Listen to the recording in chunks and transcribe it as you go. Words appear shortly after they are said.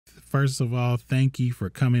First of all, thank you for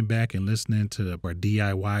coming back and listening to our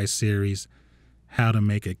DIY series, How to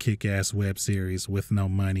Make a Kick-Ass Web Series with No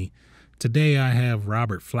Money. Today I have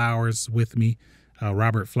Robert Flowers with me.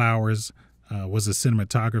 Robert Flowers was a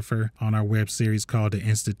cinematographer on our web series called The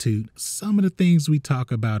Institute. Some of the things we talk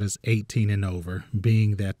about is 18 and over,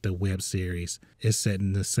 being that the web series is set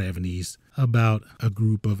in the 70s about a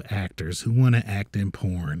group of actors who want to act in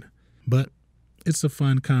porn. But it's a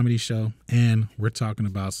fun comedy show, and we're talking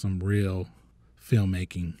about some real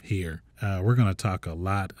filmmaking here. We're going to talk a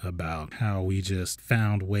lot about how we just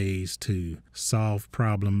found ways to solve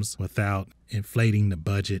problems without inflating the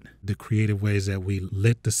budget, the creative ways that we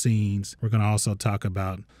lit the scenes. We're going to also talk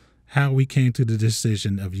about how we came to the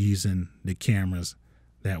decision of using the cameras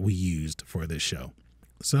that we used for this show.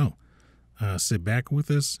 So sit back with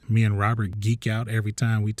us. Me and Robert geek out every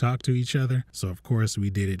time we talk to each other. So, of course, we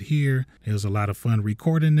did it here. It was a lot of fun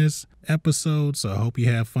recording this episode, so I hope you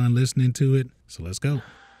have fun listening to it. So let's go.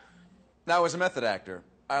 Now, as a method actor,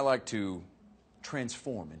 I like to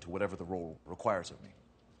transform into whatever the role requires of me.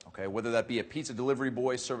 Okay, whether that be a pizza delivery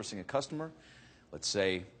boy servicing a customer. Let's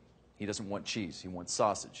say he doesn't want cheese, he wants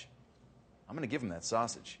sausage. I'm going to give him that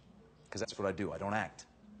sausage, because that's what I do. I don't act.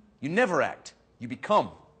 You never act. You become.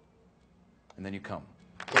 And then you come.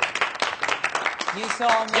 You so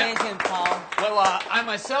amazing, Paul. Well, I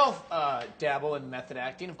myself dabble in method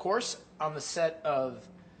acting, of course, on the set of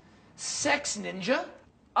Sex Ninja.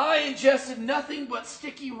 I ingested nothing but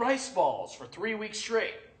sticky rice balls for 3 weeks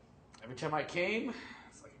straight. Every time I came,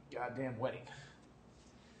 it's like a goddamn wedding.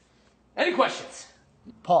 Any questions?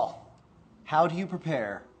 Paul, how do you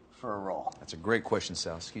prepare for a role? That's a great question,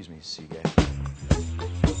 Sal. Excuse me, Seagate.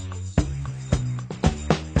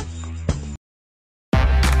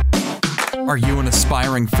 Are you an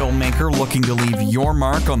aspiring filmmaker looking to leave your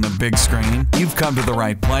mark on the big screen? You've come to the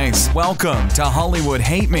right place. Welcome to Hollywood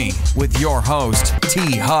Hate Me with your host,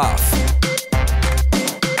 T. Huff.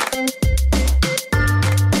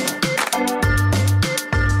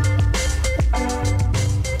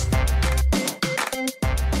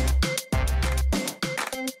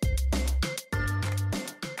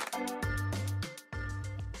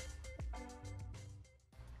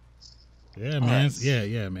 Yeah, man.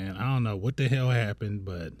 Yeah, man. I don't know what the hell happened,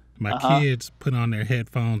 but my kids put on their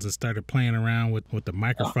headphones and started playing around with the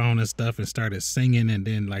microphone and stuff and started singing and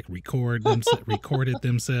then like recorded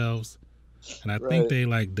themselves. And I think they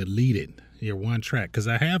like deleted your one track, because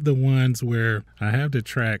I have the ones where I have the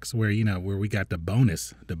tracks where, you know, where we got the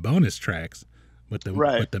bonus tracks, but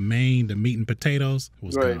the meat and potatoes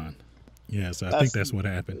was gone. Yeah, so I think that's what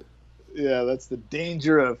happened. Yeah, that's the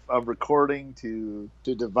danger of recording to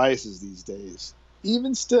devices these days.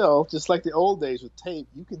 Even still, just like the old days with tape,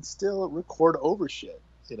 you can still record over shit,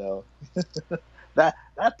 you know.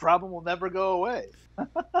 that problem will never go away.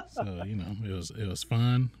 So, you know, it was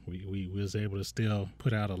fun. We was able to still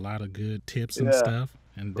put out a lot of good tips and stuff.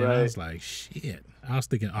 And then I was like, shit. I was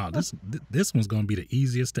thinking, oh, this one's going to be the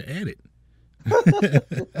easiest to edit.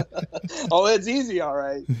 Oh, it's easy, all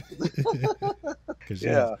right.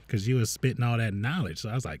 Because you was spitting all that knowledge, so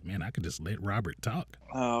I was like, man, I could just let Robert talk.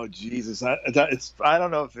 Oh Jesus, I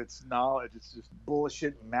don't know if it's knowledge; it's just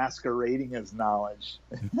bullshit masquerading as knowledge.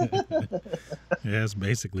 Yeah, that's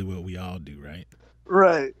basically what we all do, right?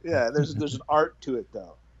 Right. Yeah. There's an art to it,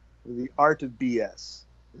 though. The art of BS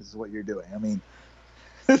is what you're doing. I mean,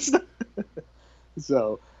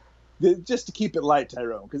 so. Just to keep it light,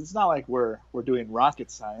 Tyrone, because it's not like we're doing rocket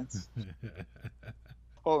science.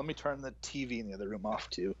 Oh, let me turn the TV in the other room off,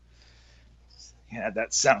 too. Yeah,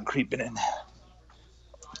 that sound creeping in.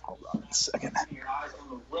 Hold on a second. Your eyes on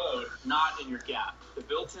the road, not in your gap. The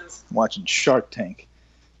built-ins. I'm watching Shark Tank.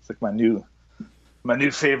 It's like my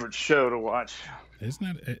new favorite show to watch.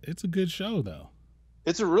 It's a good show, though.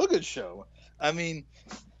 It's a real good show. I mean,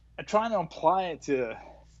 I'm trying to apply it to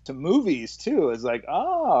movies too. It's like,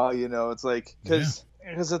 you know, it's like, because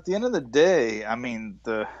at the end of the day, I mean,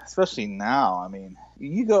 especially now, I mean,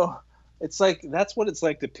 you go, it's like, that's what it's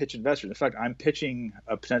like to pitch investors. In fact, I'm pitching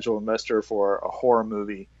a potential investor for a horror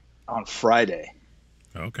movie on Friday.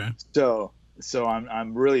 Okay. So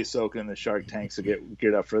I'm really soaking the Shark Tanks to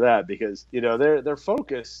get up for that, because, you know, their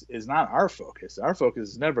focus is not our focus. Our focus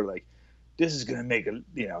is never like, this is going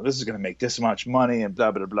to make this much money and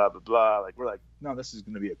blah, blah, blah, blah, blah. Like, we're like, no, this is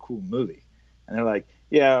going to be a cool movie. And they're like,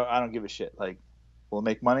 yeah, I don't give a shit. Like, we'll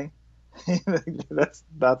make money. that's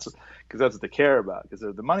because that's what they care about, because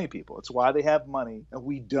they're the money people. It's why they have money and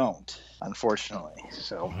we don't, unfortunately.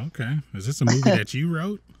 So. Okay. Is this a movie that you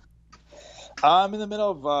wrote? I'm in the middle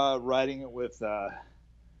of writing it with the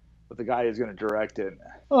guy who's going to direct it.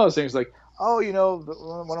 One of those things like,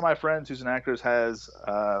 oh, one of my friends who's an actor has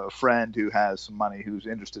a friend who has some money who's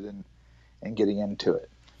interested in getting into it.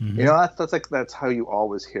 Mm-hmm. That's how you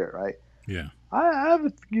always hear it, right? Yeah. I have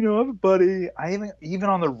a buddy. I even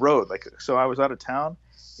on the road, so I was out of town.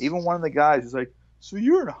 Even one of the guys is like, so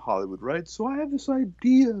you're in Hollywood, right? So I have this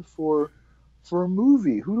idea for a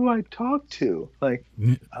movie. Who do I talk to? Like,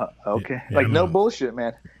 okay, Yeah, no bullshit,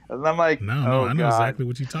 man. And I'm like, no, oh, I know God. exactly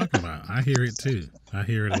what you're talking about. I hear it too. I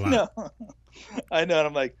hear it a lot. I know. And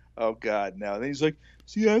I'm like, oh God, no. And then he's like,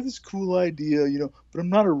 see, I have this cool idea, but I'm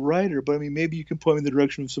not a writer. But I mean, maybe you can point me in the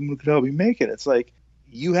direction of someone who could help me make it. It's like,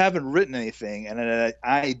 you haven't written anything, and an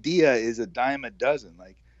idea is a dime a dozen.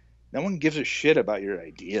 Like, no one gives a shit about your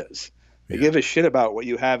ideas. They give a shit about what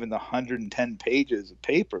you have in the 110 pages of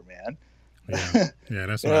paper, man. Yeah,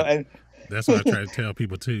 that's what that's what I try to tell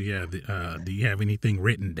people too. Yeah, do you have anything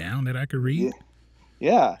written down that I could read?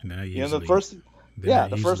 Yeah. And the first thing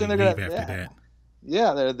they're gonna after that.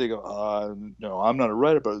 Yeah, they go, no, I'm not a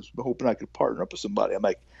writer, but I was hoping I could partner up with somebody. I'm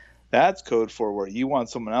like, that's code for where you want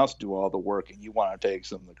someone else to do all the work and you want to take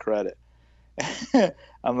some of the credit.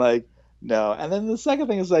 I'm like, no. And then the second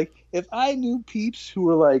thing is like, if I knew peeps who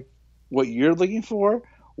were like what you're looking for,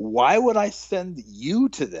 why would I send you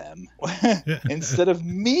to them instead of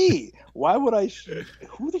me? Why would I?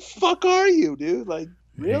 Who the fuck are you, dude? Like,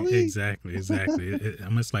 really? Exactly.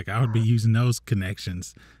 Almost like I would be using those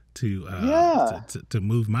connections to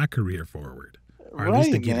move my career forward, or at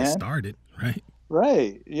least to get it started, right?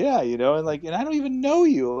 Right. Yeah. And I don't even know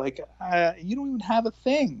you. Like, you don't even have a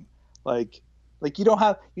thing. Like you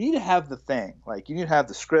need to have the thing. Like, you need to have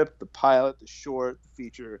the script, the pilot, the short, the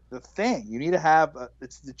feature, the thing. You need to have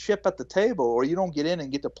it's the chip at the table, or you don't get in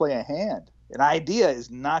and get to play a hand. An idea is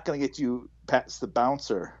not going to get you past the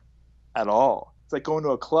bouncer at all. It's like going to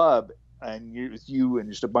a club and you and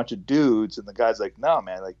just a bunch of dudes, and the guy's like, no,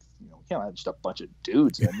 man, like, we can't have just a bunch of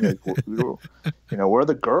dudes. And you're like, where are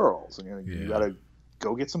the girls? And you got to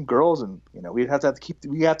go get some girls, and we have to keep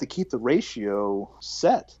the ratio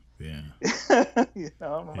set. Yeah.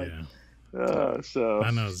 I'm like, so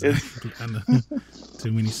I know exactly. I know.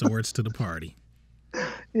 Too many swords to the party.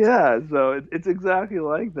 Yeah, so it's exactly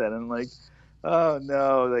like that, and like, oh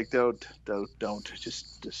no, like don't, just don't,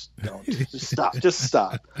 just stop.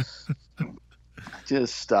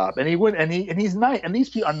 Just stop. And he would, and he's nice, and these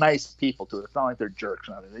people are nice people too. It's not like they're jerks.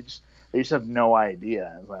 They just have no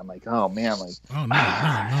idea. And I'm like, oh man, like, oh no.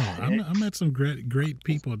 I met some great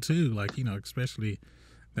people too. Like, especially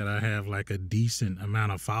that I have like a decent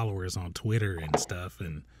amount of followers on Twitter and stuff,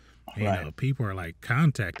 and people are like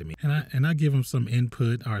contacting me, and I give them some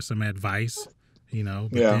input or some advice, But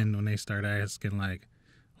then when they start asking like,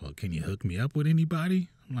 well, can you hook me up with anybody?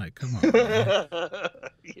 I'm like, come on, man.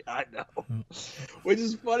 Yeah, I know. Which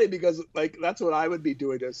is funny because like that's what I would be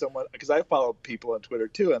doing to someone, because I follow people on Twitter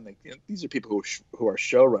too, and like, these are people who are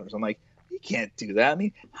showrunners. I'm like, you can't do that. I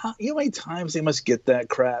mean, how many times they must get that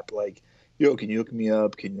crap? Like, yo, can you hook me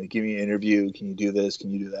up? Can you give me an interview? Can you do this? Can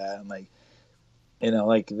you do that? And like,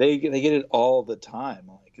 like they get it all the time.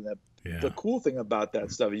 Like, the cool thing about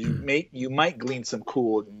that stuff is you might glean some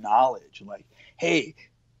cool knowledge. Like, hey,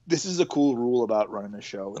 this is a cool rule about running a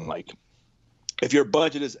show, and like, if your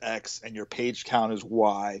budget is X and your page count is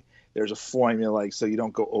Y, there's a formula, like, so you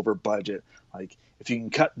don't go over budget. Like, if you can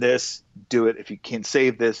cut this, do it. If you can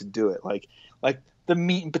save this, do it. Like the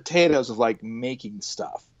meat and potatoes of like making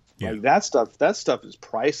stuff. Yeah. Like that stuff is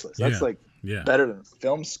priceless. That's better than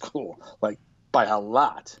film school, like by a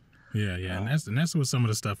lot. Yeah, and that's what some of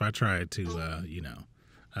the stuff I tried to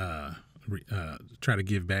try to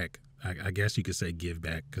give back. I guess you could say give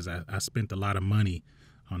back, because I spent a lot of money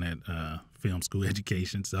on that film school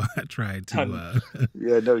education, so I tried to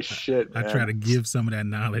no shit, man. I try to give some of that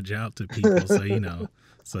knowledge out to people, so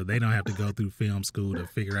so they don't have to go through film school to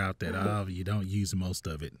figure out that you don't use most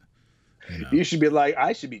of it. You should be like,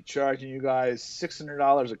 I should be charging you guys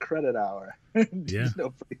 $600 a credit hour. Yeah.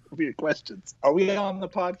 For your questions. Are we on the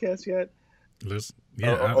podcast yet?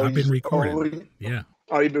 I've been recording. Yeah.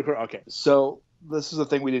 Oh, you've been recording. Okay. So this is the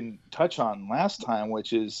thing we didn't touch on last time,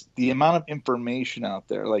 which is the amount of information out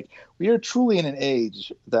there. Like, we are truly in an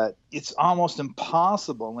age that it's almost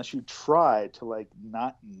impossible, unless you try, to like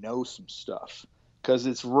not know some stuff, because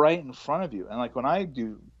it's right in front of you. And like, when I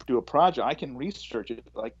do a project, I can research it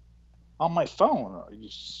like on my phone, or you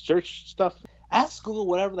search stuff, ask Google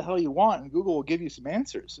whatever the hell you want, and Google will give you some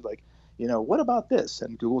answers. Like, what about this?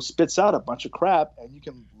 And Google spits out a bunch of crap, and you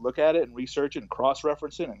can look at it and research it and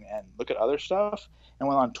cross-reference it and look at other stuff. And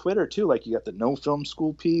when on Twitter too, like, you got the No Film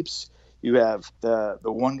School peeps, You have the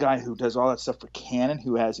one guy who does all that stuff for Canon,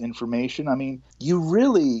 who has information. I mean, you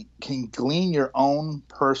really can glean your own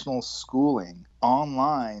personal schooling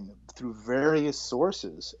online through various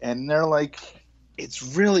sources, and they're like,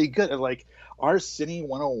 it's really good. Like our Cine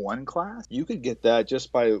 101 class, you could get that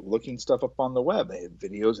just by looking stuff up on the web. They have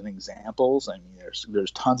videos and examples. I mean,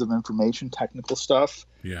 there's tons of information, technical stuff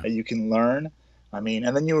that you can learn. I mean,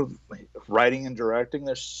 and then you writing and directing,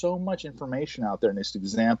 there's so much information out there, and there's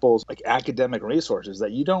examples, like academic resources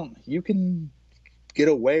that you can get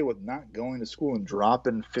away with not going to school and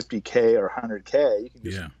dropping $50K or $100K. You can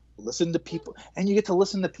just listen to people, and you get to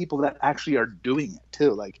listen to people that actually are doing it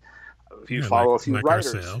too. Like if you follow a few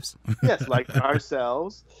writers, ourselves. Yes, like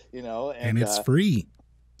ourselves, you know, and it's free.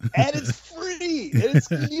 And it's free.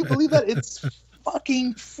 Can you believe that? It's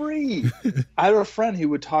fucking free. I have a friend who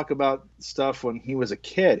would talk about stuff when he was a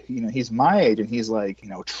kid. You know, he's my age, and he's like, you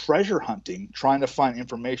know, treasure hunting, trying to find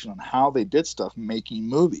information on how they did stuff making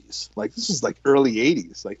movies. Like, this is like early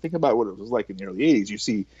 80s. Like, think about what it was like in the early 80s. You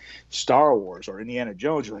see Star Wars or Indiana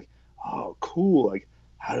Jones, you're like, oh, cool. Like,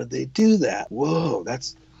 how did they do that? Whoa,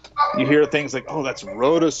 you hear things like, oh, that's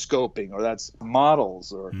rotoscoping, or that's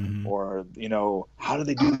models, or you know, how do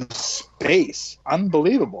they do space?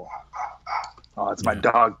 Unbelievable. Oh, it's my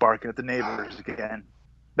dog barking at the neighbors again.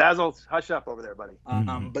 Basil, hush up over there, buddy.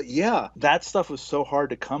 But yeah, that stuff was so hard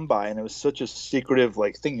to come by, and it was such a secretive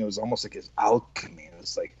like thing. It was almost like his alchemy. It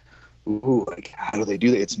was like, ooh, like how do they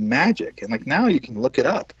do that? It's magic. And like now you can look it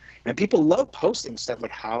up, and people love posting stuff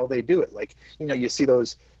like how they do it. Like, you know, you see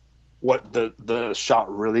those what the shot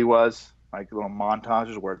really was, like little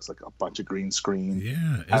montages where it's like a bunch of green screen.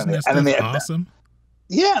 Yeah, isn't that stuff awesome?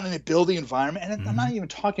 Yeah, and then they build the environment, and I'm not even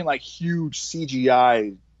talking like huge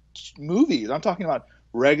CGI movies. I'm talking about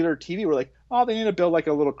regular TV where like, oh, they need to build like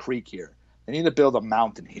a little creek here. They need to build a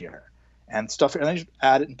mountain here and stuff, and then just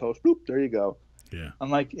add it and post. Boop, there you go. Yeah. I'm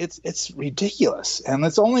like, it's ridiculous, and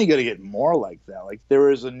it's only going to get more like that. Like there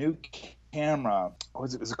was a new camera.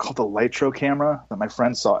 Was it called the Lytro camera that my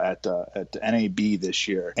friend saw at NAB this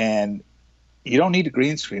year, and you don't need a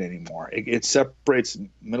green screen anymore. It separates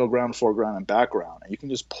middle ground, foreground, and background. And you can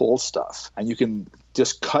just pull stuff, and you can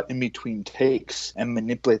just cut in between takes and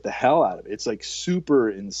manipulate the hell out of it. It's like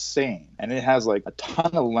super insane. And it has like a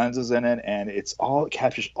ton of lenses in it, and it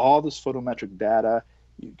captures all this photometric data.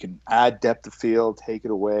 You can add depth of field, take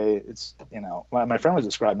it away. It's, you know, my friend was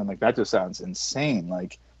describing it, like, that just sounds insane.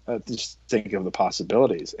 Like, just think of the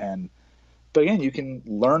possibilities. But again, you can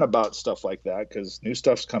learn about stuff like that because new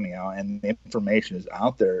stuff's coming out, and the information is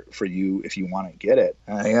out there for you if you want to get it.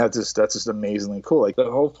 And I think that's just amazingly cool. Like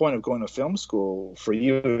the whole point of going to film school for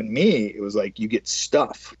you and me, it was like you get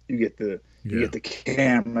stuff. You get the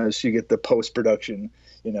cameras, you get the post production,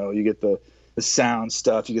 you know, you get the sound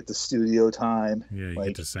stuff, you get the studio time. Yeah, you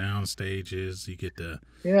get the sound stages, you get the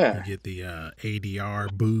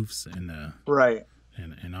ADR booths and the right.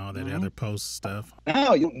 And all that other post stuff.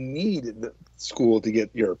 Now you don't need the school to get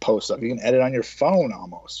your post stuff. You can edit on your phone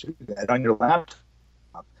almost. You can edit on your laptop.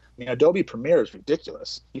 I mean, Adobe Premiere is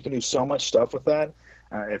ridiculous. You can do so much stuff with that.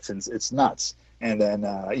 It's nuts. And then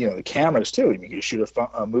you know, the cameras too. You can shoot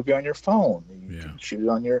a movie on your phone. You can shoot it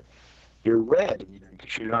on your Red. You can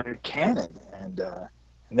shoot it on your Canon, and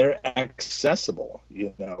they're accessible.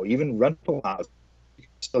 You know, even rental houses, you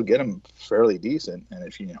can still get them fairly decent. And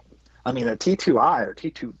if you know. I mean, a T2i or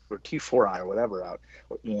T2 or T4i or whatever out,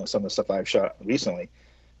 you know, some of the stuff I've shot recently,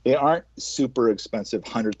 they aren't super expensive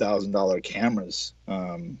 $100,000 cameras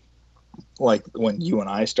like when you and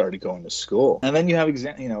I started going to school. And then you have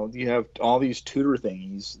you have all these tutor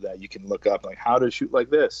things that you can look up, like how to shoot like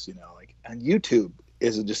this, you know, like, and YouTube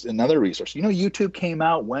is just another resource. You know, YouTube came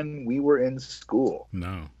out when we were in school.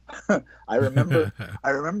 No. I remember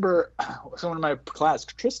someone in my class,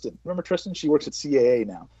 Tristan. Remember Tristan? She works at CAA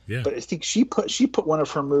now. Yeah. But I think she put one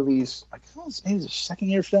of her movies, like, maybe a second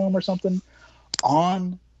year film or something,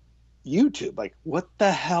 on YouTube. Like, what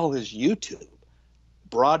the hell is YouTube?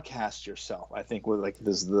 Broadcast yourself, I think, with like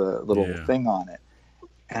there's the little thing on it.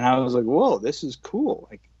 And I was like, whoa, this is cool.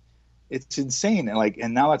 Like, it's insane.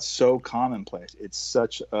 And now it's so commonplace. It's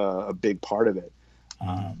such a big part of it.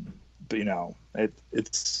 But you know,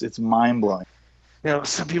 it's mind blowing. You know,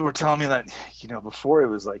 some people were telling me that, you know, before it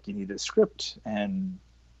was like you need a script and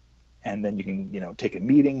then you can, you know, take a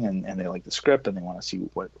meeting and they like the script and they want to see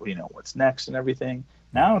what's next and everything.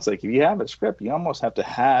 Now it's like if you have a script, you almost have to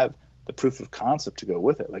have the proof of concept to go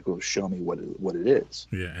with it. Like, well, show me what it is.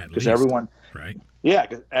 Yeah, because everyone, right? Yeah,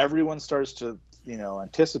 because everyone starts to, you know,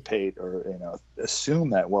 anticipate or, you know, assume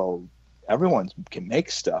that, well, everyone can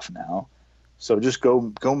make stuff now. So just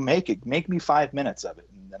go make it. Make me 5 minutes of it,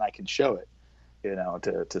 and then I can show it.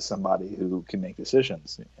 to somebody who can make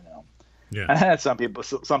decisions, Yeah. And some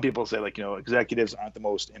people say, like, executives aren't the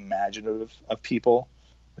most imaginative of people,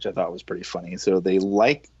 which I thought was pretty funny. So they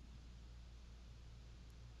like.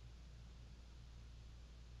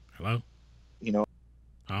 Hello? I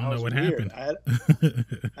don't know what weird. happened.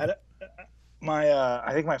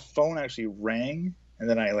 I think my phone actually rang, and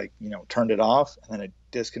then I turned it off, and then it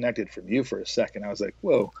disconnected from you for a second. I was like,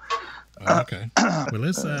 whoa. Okay. Well,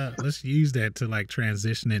 let's use that to like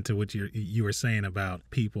transition into what you were saying about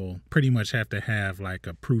people pretty much have to have like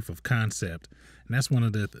a proof of concept, and that's one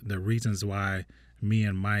of the reasons why me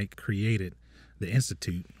and Mike created the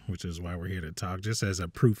Institute, which is why we're here to talk, just as a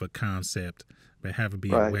proof of concept, but have it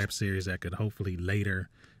be a web series that could hopefully later,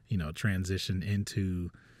 transition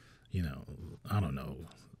into, I don't know,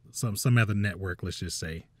 some other network. Let's just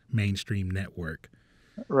say mainstream network.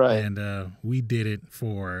 Right. And we did it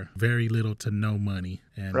for very little to no money.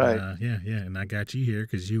 And and I got you here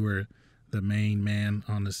because you were the main man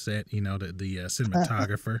on the set, the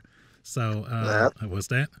cinematographer. So what's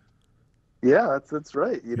that? Yeah, that's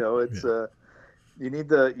right. It's you need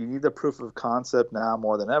the proof of concept now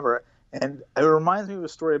more than ever. And it reminds me of a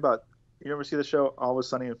story about, you ever see the show Always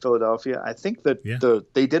Sunny in Philadelphia? I think that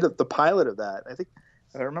they did the pilot of that. I think,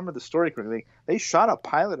 if I remember the story correctly, they shot a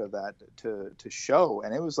pilot of that to show,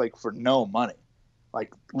 and it was like for no money,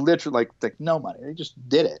 like literally like no money. They just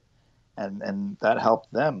did it, and that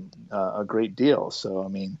helped them a great deal. So I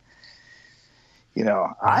mean,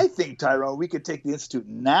 I think, Tyrone, we could take the Institute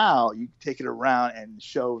now. You take it around and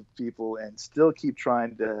show people, and still keep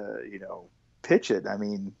trying to pitch it. I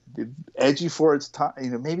mean, edgy for its time.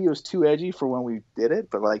 Maybe it was too edgy for when we did it,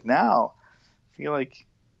 but like now, I feel like.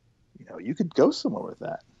 You could go somewhere with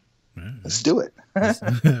that. Let's do it.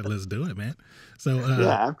 Let's do it, man. So,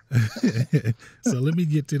 so let me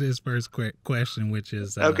get to this first question, which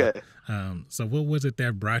is, okay. So what was it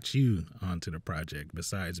that brought you onto the project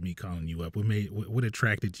besides me calling you up? What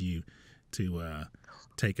attracted you to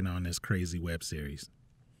taking on this crazy web series?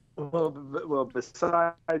 Well,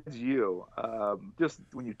 besides you, just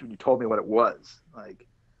when you told me what it was, like,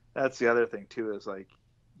 that's the other thing too, is like,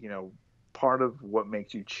 part of what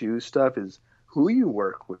makes you choose stuff is who you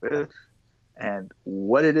work with and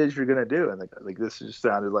what it is you're going to do. And like this just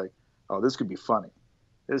sounded like, oh, this could be funny.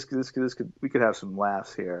 We could have some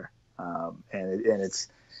laughs here. And it's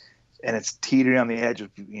teetering on the edge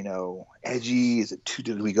of, edgy. Is it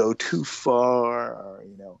did we go too far,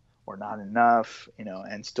 or not enough,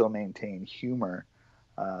 and still maintain humor?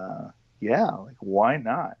 Like, why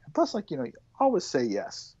not? Plus, like, always say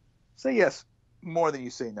yes. Say yes more than you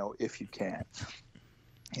say no if you can,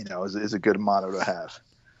 is a good motto to have.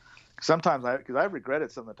 Sometimes because I've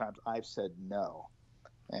regretted some of the times I've said no,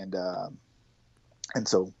 and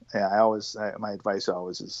so my advice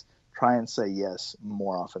always is try and say yes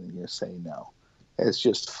more often than you say no. It's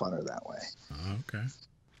just funner that way. Okay.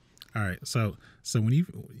 All right. So when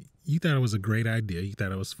you thought it was a great idea, you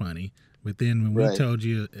thought it was funny, but then when we told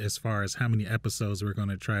you as far as how many episodes we're going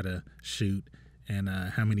to try to shoot and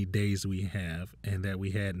how many days we have, and that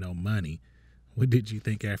we had no money, what did you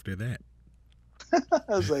think after that?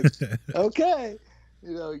 I was like, okay,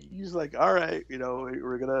 he's like, all right,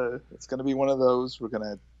 it's gonna be one of those. We're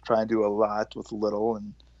gonna try and do a lot with little,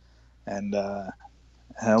 and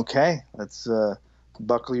okay, let's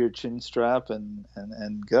buckle your chin strap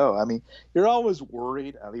and go. I mean, you're always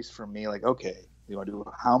worried, at least for me, like, okay, you want to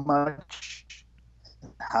do how much,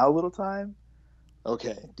 how little time?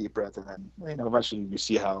 Okay, deep breath, and then eventually we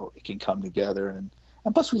see how it can come together, and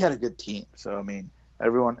plus we had a good team. So I mean,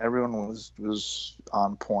 everyone was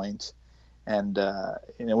on point, and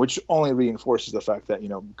which only reinforces the fact that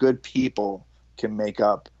good people can make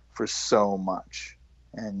up for so much,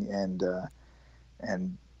 and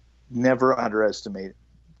never underestimate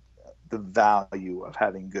the value of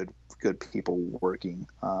having good people working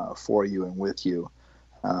for you and with you.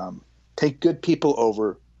 Take good people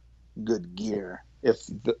over good gear if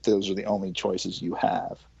those are the only choices you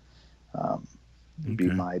have. Would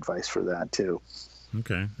be my advice for that too.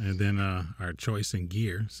 Okay, and then our choice in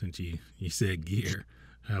gear, since you said gear,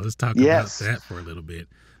 let's talk about that for a little bit.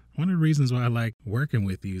 One of the reasons why I like working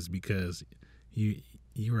with you is because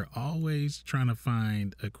you are always trying to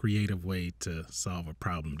find a creative way to solve a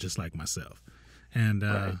problem, just like myself. And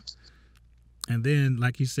and then,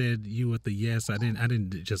 like you said, you with the yes, I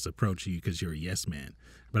didn't just approach you because you're a yes man,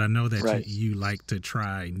 but I know that you like to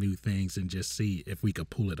try new things and just see if we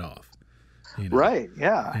could pull it off. Right.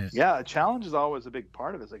 Yeah. A challenge is always a big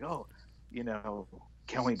part of it. It's like, oh,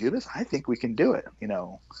 can we do this? I think we can do it.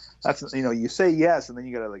 That's, you say yes, and then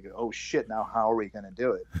you got to like, oh shit, now how are we going to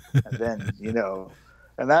do it? And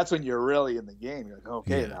then, and that's when you're really in the game. You're like,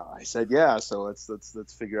 okay, now I said yeah, so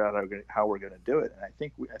let's figure out how we're going to do it. And I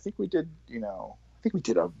think we did,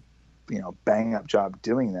 a bang up job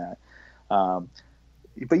doing that.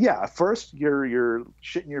 But yeah, at first you're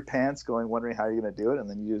shitting your pants, wondering how you're going to do it, and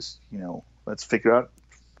then you just, let's figure out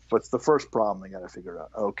what's the first problem. We got to figure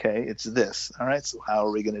out. Okay, it's this. All right, so how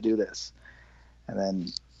are we going to do this? And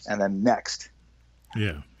then next.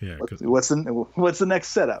 Yeah. What's the next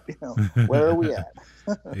setup? Where are we at?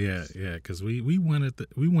 yeah, because we wanted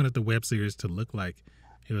the web series to look like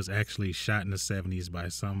it was actually shot in the 70s by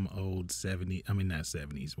some old 70s. I mean, not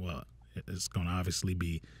 70s. Well, it's going to obviously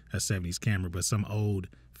be a 70s camera, but some old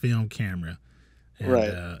film camera. And,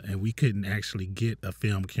 right. And we couldn't actually get a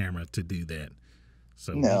film camera to do that.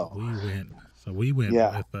 So we went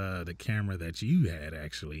with the camera that you had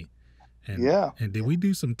actually. And, and did we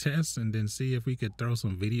do some tests and then see if we could throw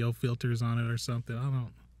some video filters on it or something?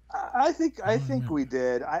 I think we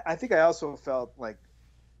did. I think I also felt like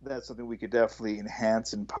that's something we could definitely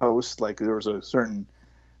enhance in post. Like there was a certain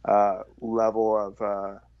level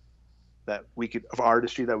of that we could of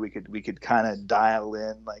artistry that we could kind of dial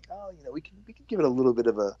in. Like, we could give it a little bit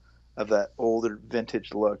of that older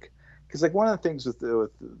vintage look. Because like one of the things with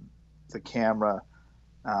the camera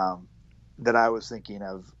that I was thinking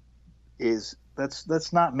of is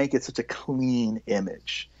let's not make it such a clean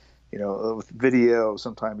image. With video,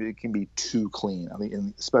 sometimes it can be too clean. I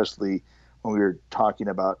mean, especially when we were talking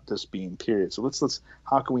about this being period. So let's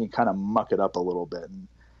how can we kind of muck it up a little bit? And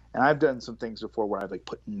I've done some things before where I've like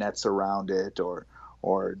put nets around it, or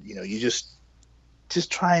you just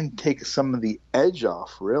try and take some of the edge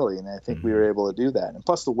off, really. And I think we were able to do that. And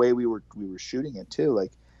plus the way we were shooting it too,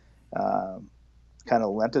 like kind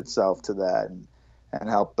of lent itself to that and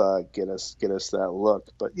help get us that look.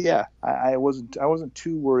 But yeah, I wasn't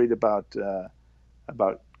too worried about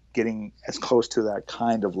getting as close to that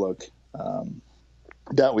kind of look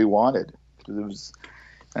that we wanted.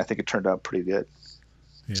 I think it turned out pretty good.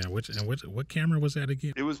 Yeah, what camera was that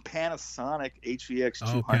again? It was Panasonic HVX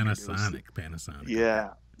 200. Oh,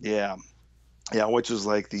 Panasonic. Yeah, which is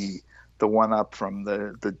like the one up from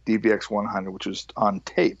the DVX 100, which was on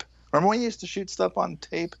tape. Remember when you used to shoot stuff on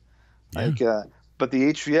tape? Yeah. But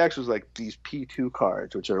the HVX was like these P2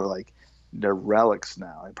 cards, which are like they're relics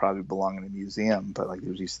now. They probably belong in a museum. But like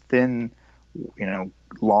there's these thin,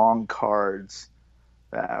 long cards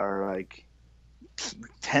that are like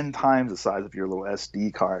 10 times the size of your little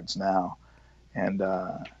SD cards now, and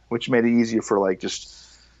which made it easier for like just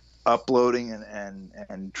uploading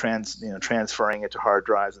and transferring it to hard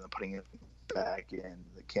drives and then putting it back in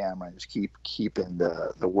the camera and just keeping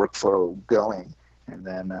the workflow going, and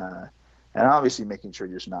then and obviously making sure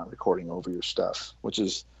you're just not recording over your stuff, which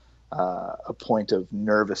is a point of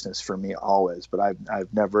nervousness for me always. But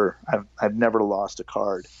I've never lost a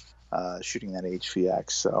card shooting that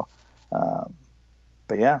HVX. So.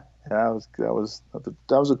 But yeah, that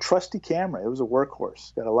was a trusty camera. It was a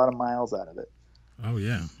workhorse. Got a lot of miles out of it. Oh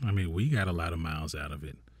yeah, I mean we got a lot of miles out of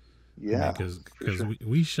it. Yeah, because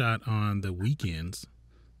we shot on the weekends,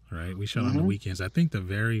 right? We shot on the weekends. I think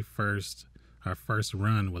our first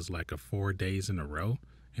run was like 4 days in a row,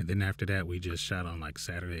 and then after that we just shot on like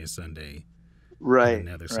Saturday and Sunday. Right. And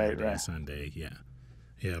another Saturday and Sunday. Yeah.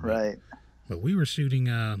 Right. But we were shooting.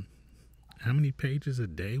 How many pages a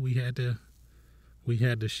day we had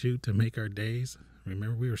to shoot to make our days?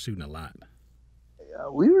 Remember, we were shooting a lot.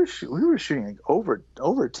 We were shooting like over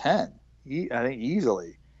 10. I think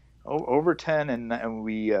easily over 10, and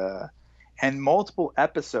we and multiple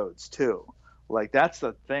episodes too. Like that's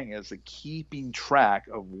the thing, is like keeping track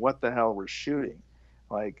of what the hell we're shooting.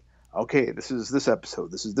 Like, okay, this is this episode.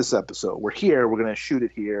 This is this episode. We're here. We're gonna shoot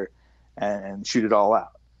it here, and shoot it all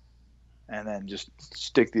out, and then just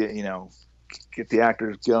stick get the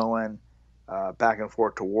actors going. Back and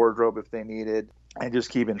forth to wardrobe if they needed, and just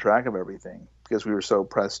keeping track of everything because we were so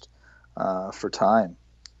pressed for time.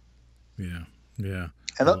 Yeah.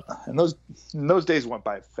 And those days went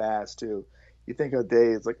by fast too. You think a day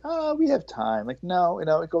is like, we have time. Like, no,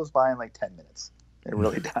 it goes by in like 10 minutes. It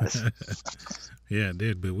really does. Yeah, it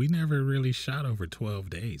did. But we never really shot over 12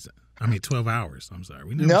 days. I mean, 12 hours. I'm sorry.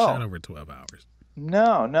 We never shot over 12 hours.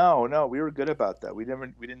 No. We were good about that. We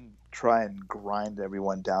didn't try and grind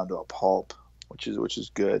everyone down to a pulp, which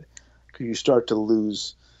is good, because you start to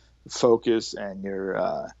lose focus and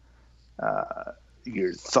your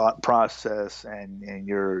thought process, and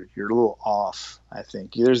you're a little off. I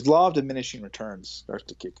think there's law of diminishing returns starts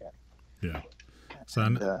to kick in. Yeah. So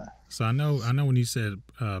I know when you said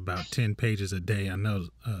about 10 pages a day, I know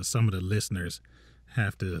some of the listeners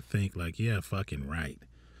have to think like, yeah, fucking right.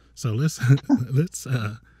 So let's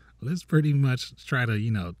let's pretty much try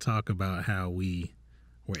to, talk about how we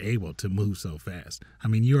were able to move so fast. I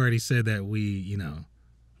mean, you already said that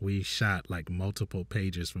we shot like multiple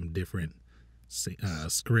pages from different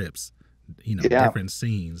scripts, different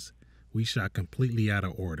scenes. We shot completely out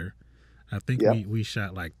of order. I think we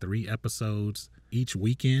shot like 3 episodes each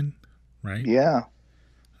weekend, right? Yeah.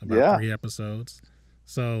 About 3 episodes.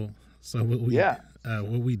 So what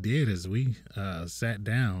we did is we sat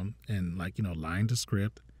down and lined the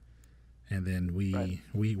script, and then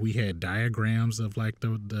we had diagrams of like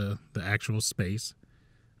the actual space,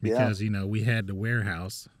 because we had the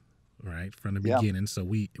warehouse right from the beginning, so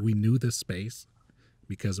we knew the space,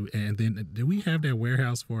 and then did we have that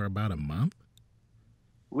warehouse for about a month?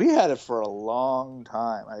 We had it for a long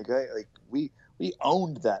time. We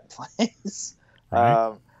owned that place.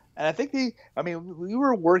 Right. And I think we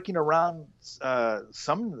were working around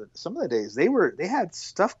some of the days. They had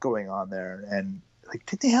stuff going on there, and like,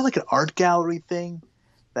 did they have like an art gallery thing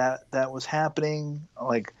that was happening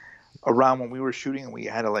like around when we were shooting, and we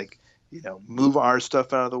had to move our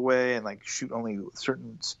stuff out of the way and like shoot only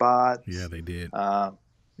certain spots. Yeah, they did. I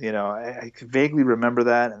could vaguely remember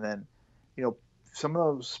that, and then some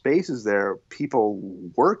of those spaces there people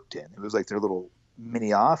worked in. It was like their little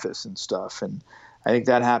mini office and stuff, and I think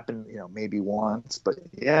that happened, maybe once, but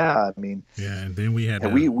yeah, I mean. Yeah, and then we had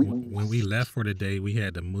when we left for the day, we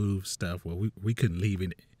had to move stuff. Well, we couldn't leave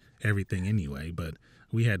everything anyway, but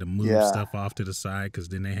we had to move stuff off to the side because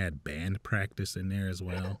then they had band practice in there as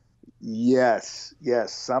well. Yes.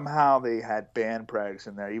 Somehow they had band practice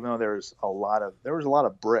in there, even though there was a lot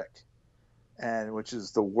of brick, and which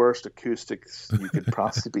is the worst acoustics you could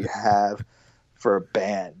possibly have for a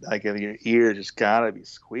band. Like your ear just gotta be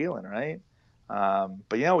squealing, right?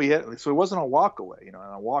 But so it wasn't a walk away, and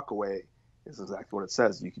a walk away is exactly what it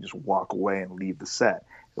says. You can just walk away and leave the set.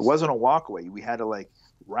 It wasn't a walk away. We had to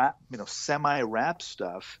wrap, semi-wrap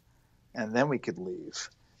stuff, and then we could leave.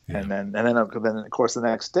 Yeah. And then of course the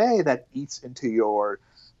next day that eats into your,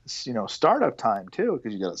 startup time too,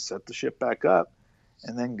 because you got to set the ship back up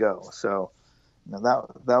and then go. So, that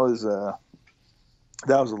was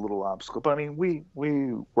a little obstacle, but I mean,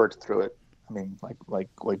 we worked through it. I mean, like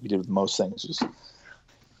we did with most things, just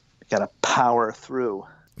got to power through.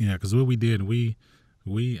 Yeah, because what we did, we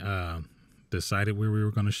decided where we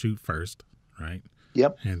were going to shoot first, right?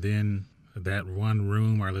 Yep. And then that one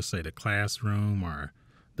room, or let's say the classroom, or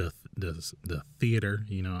the theater.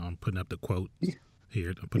 I'm putting up the quote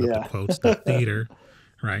here. I'm putting up the quotes. The theater,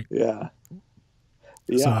 right? Yeah.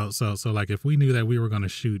 Yeah. So like if we knew that we were going to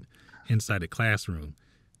shoot inside the classroom,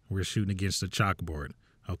 we're shooting against the chalkboard.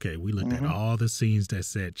 Okay, we looked at all the scenes that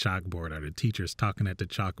said chalkboard, or the teachers talking at the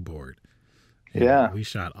chalkboard. And we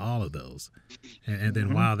shot all of those. And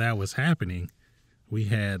then while that was happening, we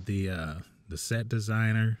had the set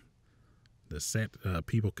designer, the set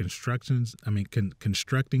people constructing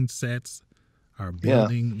sets, or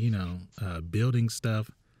building, building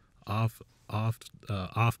stuff off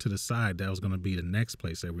to the side. That was going to be the next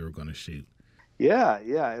place that we were going to shoot. Yeah,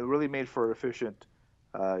 it really made for efficient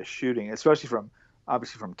shooting, especially from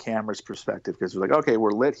camera's perspective, because we're like, okay,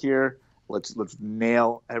 we're lit here. Let's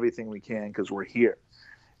nail everything we can because we're here.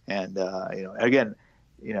 And again,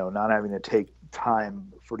 not having to take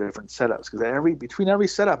time for different setups, because between every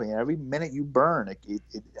setup and every minute you burn, it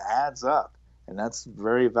adds up, and that's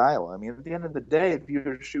very valuable. I mean, at the end of the day, if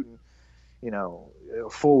you're shooting, a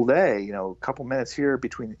full day, a couple minutes here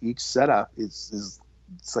between each setup is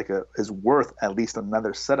worth at least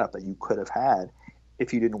another setup that you could have had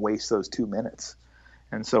if you didn't waste those 2 minutes.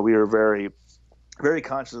 And so we were very, very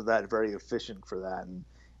conscious of that, very efficient for that,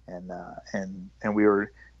 and we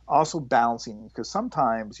were also balancing, because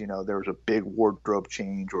sometimes there was a big wardrobe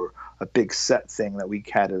change or a big set thing that we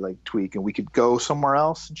had to tweak, and we could go somewhere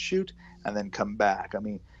else and shoot and then come back. I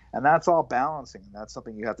mean, and that's all balancing. That's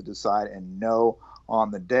something you have to decide and know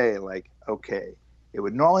on the day. Okay, it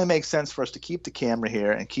would normally make sense for us to keep the camera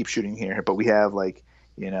here and keep shooting here, but we have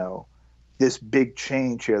this big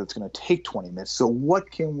change here that's going to take 20 minutes. So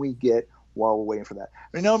what can we get while we're waiting for that?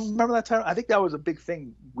 Remember that time? I think that was a big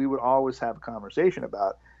thing we would always have a conversation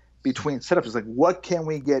about between setups. It's like, what can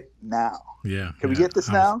we get now? Yeah. Can we get this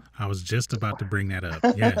now? I was just about to bring that up.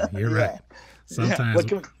 Yeah, you're right. Sometimes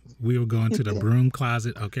we will go into the broom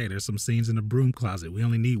closet. Okay, there's some scenes in the broom closet. We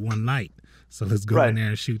only need one light. So let's go in there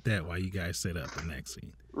and shoot that while you guys set up the next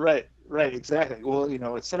scene. Right, exactly. Well,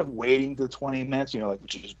 instead of waiting the 20 minutes,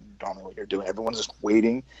 which is don't know what you're doing. Everyone's just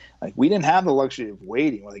waiting. We didn't have the luxury of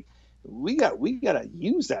waiting. We got to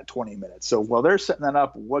use that 20 minutes. So while they're setting that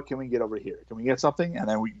up, what can we get over here? Can we get something? And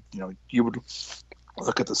then you would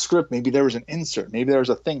look at the script. Maybe there was an insert. Maybe there was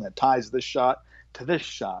a thing that ties this shot to this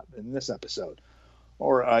shot in this episode,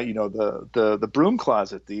 or the broom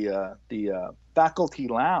closet, the faculty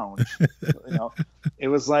lounge. It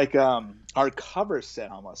was like our cover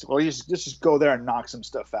set almost. Well, you just go there and knock some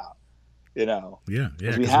stuff out. Yeah.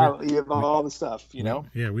 We have all the stuff.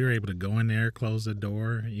 Yeah, we were able to go in there, close the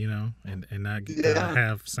door, and not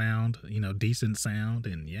have sound, decent sound,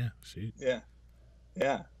 and shoot.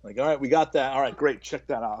 Yeah. Like, all right, we got that. All right, great. Check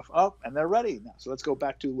that off. Oh, and they're ready now. So let's go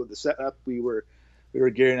back to the setup we were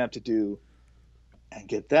gearing up to do, and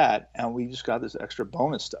get that. And we just got this extra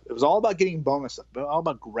bonus stuff. It was all about getting bonus stuff. But all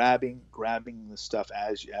about grabbing the stuff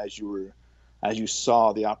as you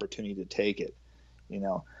saw the opportunity to take it.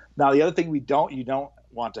 Now the other thing you don't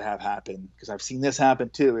want to have happen, because I've seen this happen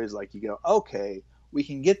too, is like you go, okay, we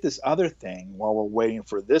can get this other thing while we're waiting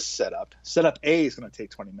for this setup. Setup A is going to take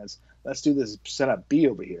 20 minutes. Let's do this setup B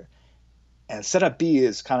over here. And setup B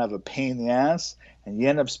is kind of a pain in the ass, and you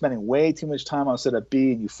end up spending way too much time on setup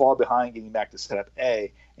B, and you fall behind getting back to setup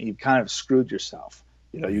A, and you've kind of screwed yourself.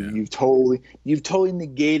 You've totally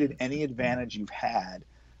negated any advantage you've had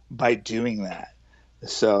by doing that.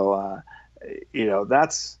 So,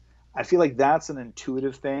 I feel like that's an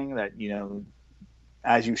intuitive thing that,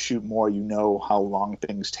 as you shoot more, how long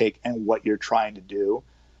things take and what you're trying to do.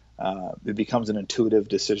 It becomes an intuitive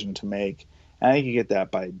decision to make. And I think you get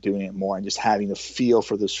that by doing it more and just having a feel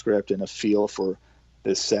for the script and a feel for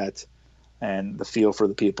the set and the feel for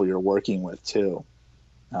the people you're working with too.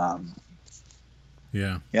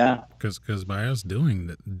 Yeah. Because by us doing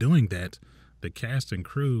that, the cast and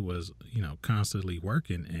crew was, constantly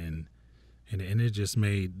working, and it just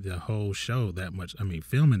made the whole show that much. I mean,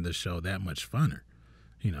 filming the show that much funner.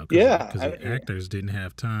 Because the actors didn't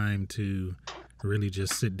have time to really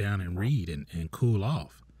just sit down and read and cool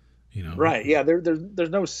off. Right. Yeah. There's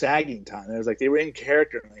no sagging time. There's like they were in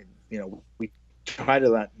character, and we try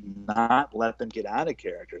to not let them get out of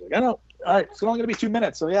character. Like, I know, all right, it's only going to be 2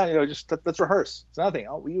 minutes, so just let's rehearse. It's nothing.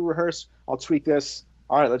 You rehearse. I'll tweak this.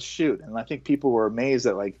 All right, let's shoot. And I think people were amazed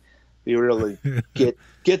that we really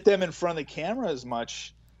get them in front of the camera as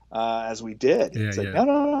much as we did. It's like,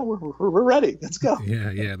 no, we're ready. Let's go.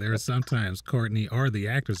 Yeah. There are sometimes Courtney or the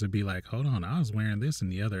actors would be like, hold on, I was wearing this in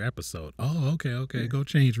the other episode. Oh, okay, go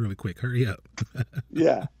change really quick. Hurry up.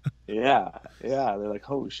 Yeah. They're like,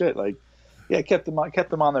 oh shit. Kept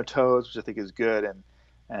them on their toes, which I think is good,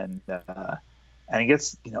 and it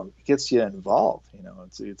gets you involved.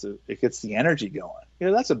 It gets the energy going.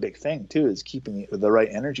 That's a big thing too, is keeping the right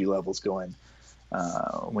energy levels going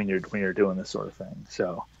when you're doing this sort of thing.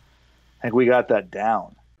 So I think we got that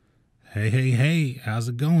down. Hey, how's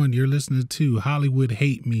it going? You're listening to Hollywood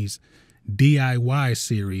Hate Me's DIY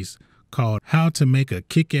series called How to Make a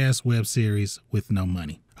Kick-Ass Web Series with No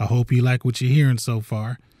Money. I hope you like what you're hearing so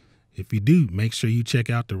far. If you do, make sure you check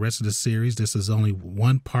out the rest of the series. This is only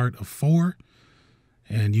one part of 4.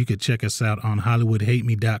 And you can check us out on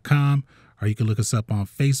HollywoodHateMe.com, or you can look us up on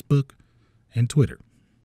Facebook and Twitter.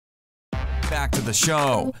 Back to the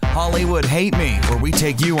show, Hollywood Hate Me, where we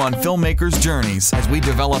take you on filmmakers' journeys as we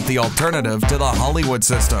develop the alternative to the Hollywood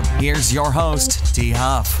system. Here's your host, T.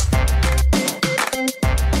 Huff.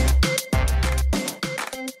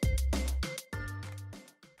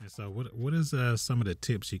 So what is some of the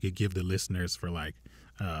tips you could give the listeners for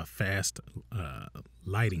fast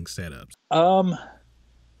lighting setups?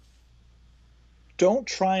 Don't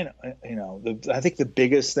try and I think the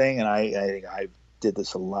biggest thing, and I think I did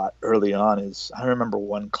this a lot early on, is I remember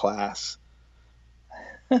one class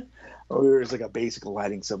where it was like a basic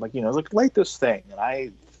lighting stuff, light this thing, and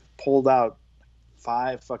I pulled out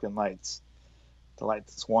 5 fucking lights to light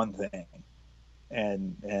this one thing,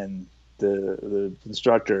 and the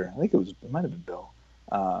instructor, I think it might have been Bill,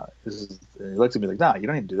 he looked at me like, nah, you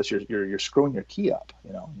don't need to do this. You're screwing your key up.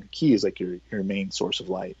 Your key is like your main source of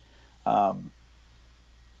light.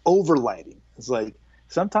 Overlighting. It's like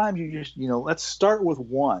sometimes you just let's start with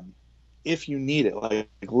one if you need it. Like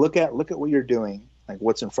look at what you're doing, like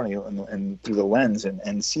what's in front of you, and through the lens,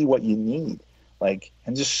 and see what you need.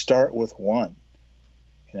 And just start with one.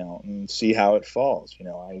 And see how it falls.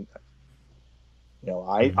 I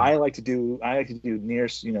like to do near,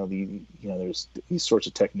 there's these sorts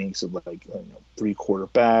of techniques of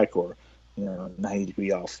 3/4 back or 90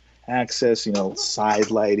 degree off axis,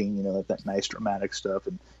 side lighting, that nice dramatic stuff,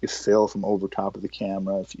 and you fill from over top of the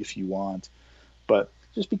camera if you want, but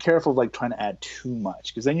just be careful of trying to add too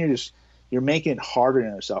much, because then you're making it harder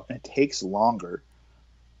on yourself, and it takes longer,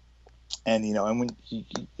 and and when you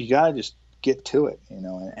gotta just get to it,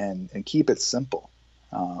 and keep it simple.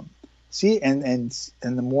 See, and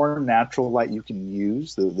the more natural light you can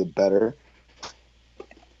use, the better.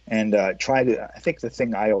 And I think the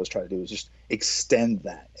thing I always try to do is just, extend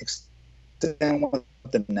what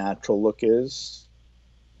the natural look is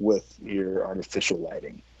with your artificial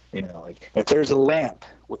lighting. You know, like if there's a lamp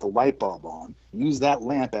with a light bulb on, use that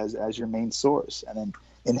lamp as your main source, and then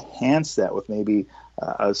enhance that with maybe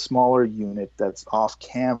a smaller unit that's off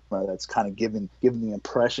camera, that's kind of giving the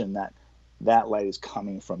impression that that light is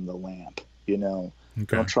coming from the lamp. You know,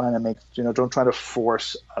 Okay. don't try to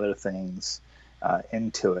force other things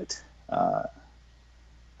into it.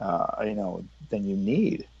 Than you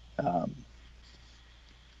need.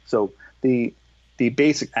 So the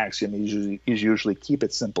basic axiom is usually keep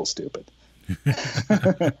it simple, stupid.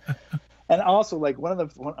 And also, like I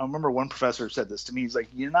remember one professor said this to me. He's like,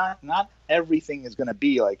 not everything is going to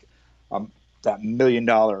be like that $1 million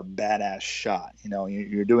badass shot. You know,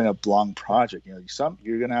 you're doing a long project. You know,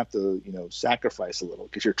 you're going to have to sacrifice a little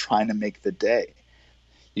because you're trying to make the day.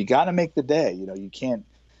 You got to make the day. You know, you can't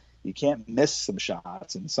miss some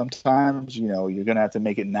shots, and sometimes you're going to have to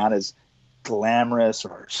make it not as glamorous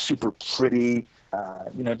or super pretty.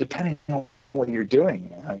 Depending on what you're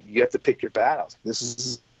doing, you have to pick your battles. This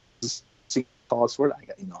is Paul Sword. I'm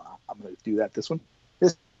going to do that. This one,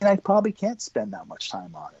 I probably can't spend that much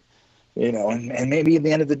time on it. And maybe at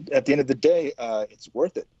the end of the day, it's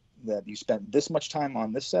worth it that you spent this much time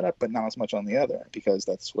on this setup, but not as much on the other, because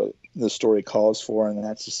that's what the story calls for, and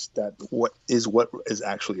that's just what is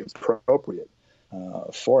actually appropriate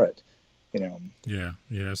for it. Yeah.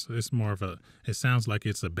 It's more of it sounds like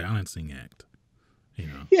it's a balancing act.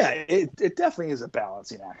 Yeah, it definitely is a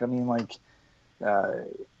balancing act. I mean, like,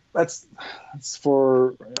 that's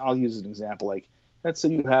I'll use an example. Like, let's say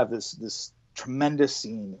you have this tremendous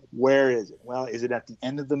scene. Where is it? Well, is it at the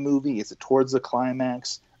end of the movie? Is it towards the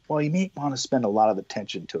climax? Well, you may want to spend a lot of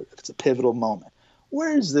attention to it if it's a pivotal moment.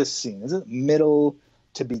 Where is this scene? Is it middle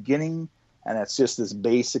to beginning? And it's just this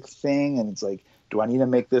basic thing, and it's like, do I need to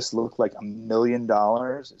make this look like $1 million?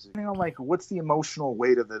 Is it, like, what's the emotional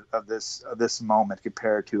weight of this moment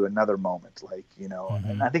compared to another moment? Like, Mm-hmm.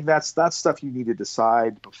 And I think that's stuff you need to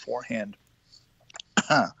decide beforehand,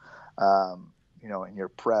 in your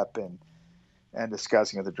prep and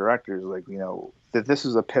discussing with the directors, like, that this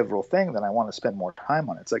is a pivotal thing, then I want to spend more time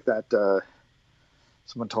on it. It's like that.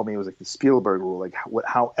 Someone told me it was like the Spielberg rule, like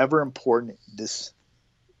however important this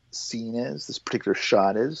scene is, this particular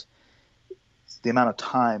shot is, the amount of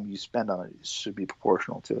time you spend on it should be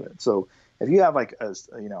proportional to it. So if you have like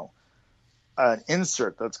an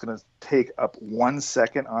insert that's going to take up 1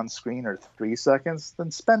 second on screen or 3 seconds,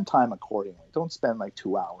 then spend time accordingly. Don't spend like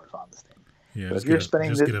 2 hours on this thing. Yeah, but if you're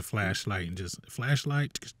get a flashlight and just blast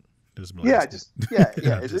it. Is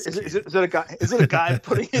it a guy? Is it a guy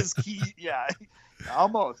putting his key? Yeah,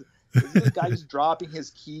 almost. Is it a guy just dropping his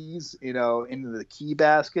keys, into the key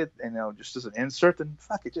basket, and just as an insert? Then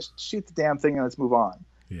fuck it, just shoot the damn thing and let's move on.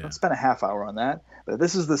 Yeah. Don't spend a half hour on that. But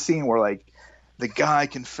this is the scene where, like, the guy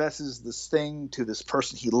confesses this thing to this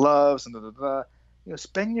person he loves, and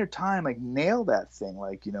spend your time, like, nail that thing,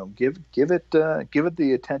 like, give it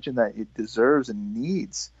the attention that it deserves and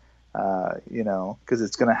needs, because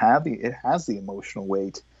it's going to it has the emotional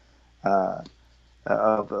weight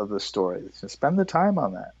of the story. So spend the time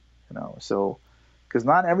on that, so, because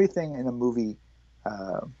not everything in a movie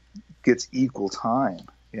gets equal time,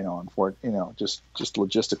 just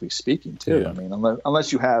logistically speaking too. Yeah. I mean,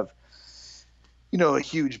 unless you have a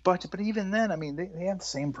huge budget, but even then, I mean, they have the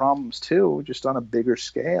same problems too, just on a bigger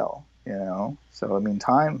scale, So I mean,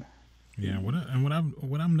 time. Yeah,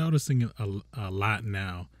 what I'm noticing a lot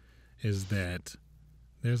now is that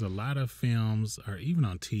there's a lot of films, or even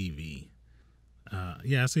on TV.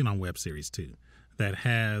 I've seen on web series too, that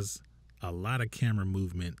has a lot of camera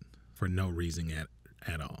movement for no reason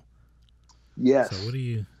at all. Yes. So what do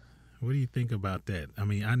you think about that? I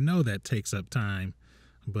mean, I know that takes up time.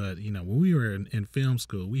 But, when we were in film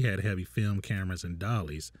school, we had heavy film cameras and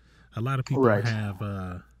dollies. A lot of people Right. have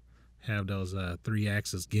those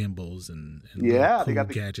 3-axis gimbals and Yeah, cool they got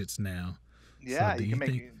the gadgets now. Yeah, So you can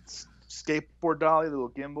make skateboard dolly, little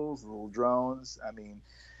gimbals, little drones. I mean,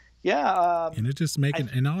 yeah. And it's just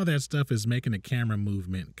and all that stuff is making the camera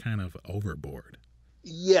movement kind of overboard.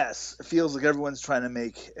 Yes, it feels like everyone's trying to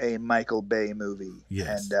make a Michael Bay movie.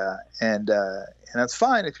 Yes. And that's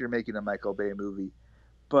fine if you're making a Michael Bay movie.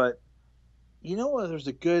 But there was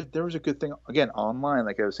a good thing, again, online,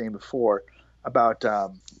 like I was saying before, about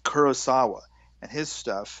Kurosawa and his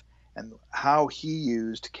stuff and how he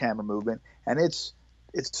used camera movement, and it's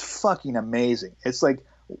fucking amazing. It's like,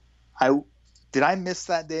 did I miss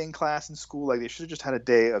that day in class in school? Like, they should have just had a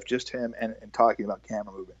day of just him and talking about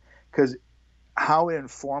camera movement, because how it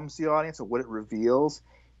informs the audience and what it reveals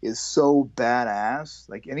is so badass.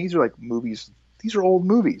 Like, and these are like movies. These are old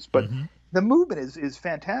movies, but the movement is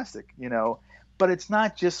fantastic, but it's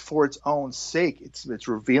not just for its own sake. It's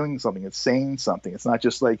revealing something. It's saying something. It's not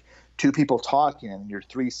just like two people talking and you're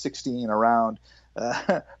 360 around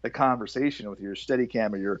the conversation with your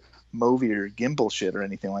Steadicam or your Movi or your gimbal shit or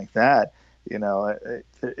anything like that. It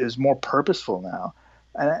is more purposeful now.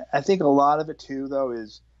 And I think a lot of it too, though,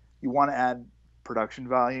 is you want to add production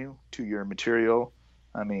value to your material.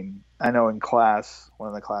 I mean, I know in class, one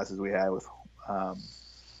of the classes we had with, I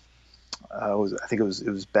think it was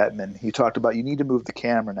Bettman. He talked about you need to move the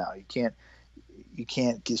camera now. You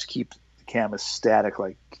can't just keep the camera static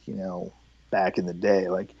like back in the day.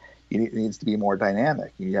 Like it needs to be more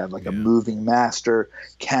dynamic. You have like a moving master,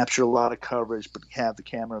 capture a lot of coverage, but have the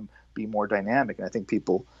camera be more dynamic. And I think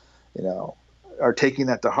people, are taking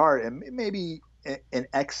that to heart, and maybe in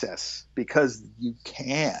excess because you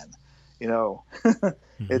can.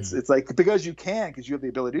 It's like because you can, because you have the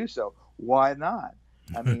ability to do so. Why not?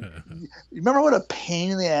 I mean, you remember what a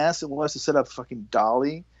pain in the ass it was to set up fucking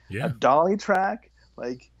dolly, a dolly track?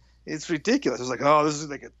 Like, it's ridiculous. It's like, oh, this is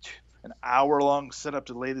like an hour-long setup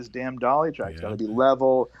to lay this damn dolly track. It's got to be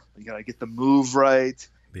level. You got to get the move right.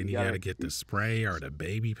 Then you got to get the spray or the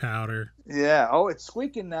baby powder. Yeah. Oh, it's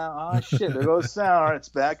squeaking now. Oh shit! There goes sound. All right, it's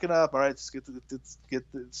backing up. All right, let's get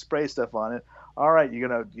the spray stuff on it. All right, you're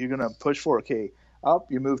gonna push forward. Okay. Oh,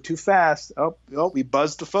 you move too fast. Oh, we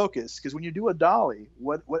buzzed the focus, because when you do a dolly,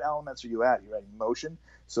 what elements are you adding? You're adding motion.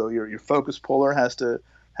 So your focus puller has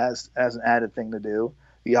an added thing to do.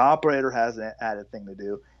 The operator has an added thing to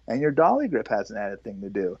do, and your dolly grip has an added thing to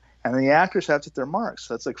do. And then the actors have to hit their marks.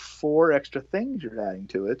 So that's like 4 extra things you're adding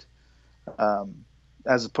to it,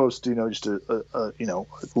 as opposed to just a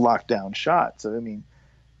lockdown shot. So I mean,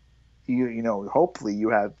 hopefully you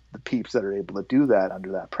have the peeps that are able to do that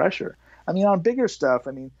under that pressure. I mean, on bigger stuff,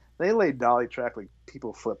 I mean, they lay dolly track like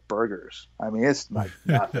people flip burgers. I mean, it's like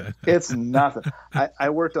nothing. It's nothing.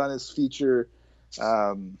 I worked on this feature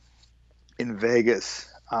in Vegas,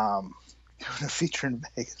 doing a feature in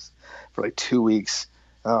Vegas for like 2 weeks.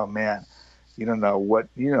 Oh man, you don't know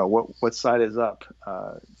what side is up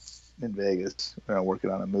in Vegas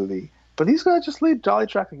working on a movie. But these guys just laid dolly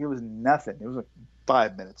track like it was nothing. It was like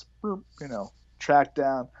 5 minutes. Track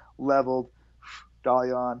down, leveled,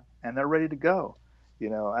 dolly on, and they're ready to go.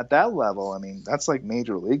 At that level, I mean, that's like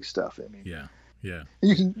major league stuff. I mean, yeah.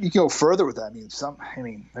 You can go further with that. I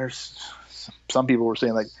mean, there's some people were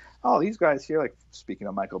saying like, oh, these guys here, like speaking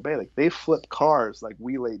of Michael Bay, like they flip cars like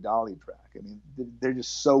we lay dolly track. I mean, they're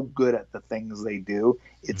just so good at the things they do.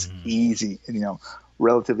 It's easy,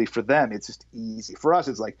 relatively for them, it's just easy. For us,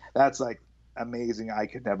 it's like that's like amazing. I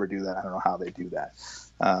could never do that. I don't know how they do that.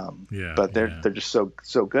 But they're just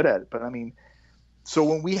so good at it. But I mean, so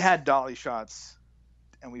when we had dolly shots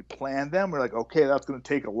and we planned them, we're like, okay, that's going to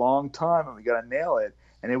take a long time and we got to nail it.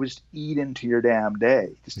 And it would just eat into your damn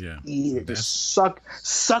day. Just eat it. Just suck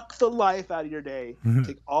the life out of your day.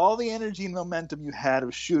 Take all the energy and momentum you had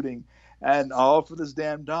of shooting and all for this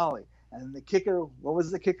damn dolly. And the kicker, what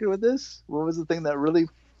was the kicker with this? What was the thing that really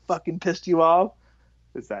fucking pissed you off?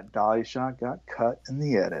 Is that dolly shot got cut in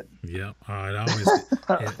the edit. Yep. It always,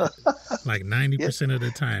 like 90% of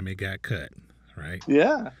the time it got cut. Right.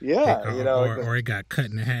 Yeah. Or it got cut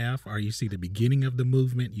in half, or you see the beginning of the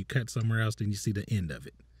movement, you cut somewhere else, then you see the end of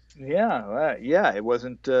it. Yeah. It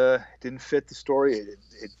wasn't. Didn't fit the story.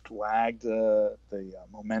 It lagged the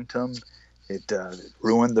momentum. It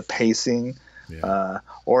ruined the pacing. Yeah.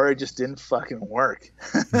 Or it just didn't fucking work.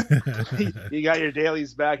 You got your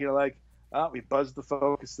dailies back. You're like, oh, we buzzed the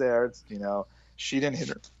focus there. It's, she didn't hit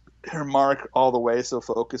her mark all the way, so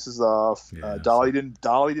focus is off. Dolly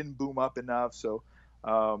didn't boom up enough, so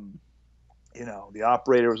the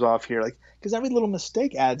operator was off here, like, because every little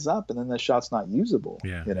mistake adds up, and then the shot's not usable.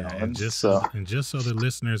 And just so the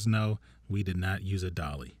listeners know, we did not use a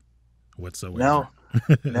dolly whatsoever.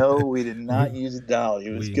 No, we did not use a dolly.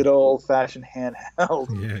 It was good old fashioned handheld.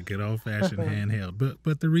 Yeah, good old fashioned handheld.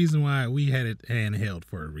 But the reason why we had it handheld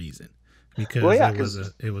for a reason,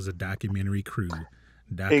 because it was a documentary crew.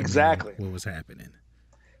 Exactly what was happening.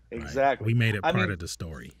 Exactly. Right? We made it part of the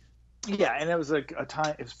story. Yeah, and it was like a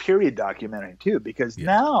time. It was period documentary too, because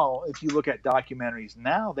now, if you look at documentaries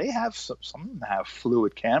now, they have some of them have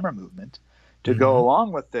fluid camera movement to go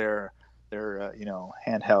along with their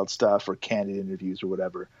handheld stuff or candid interviews or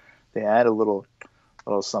whatever. They add a little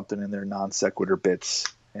something in their non sequitur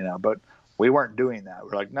bits, But we weren't doing that.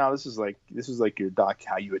 We're like, no, this is like your doc,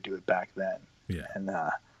 how you would do it back then. Yeah, and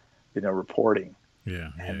reporting.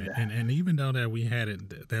 Yeah, and even though that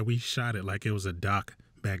we shot it like it was a doc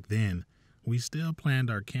back then, we still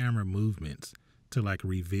planned our camera movements to like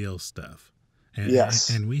reveal stuff.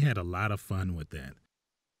 And we had a lot of fun with that.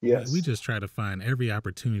 Yes. We just try to find every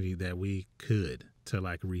opportunity that we could to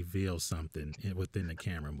like reveal something within the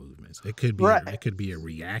camera movements. It could be Right. it could be a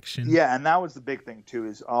reaction. Yeah, and that was the big thing too,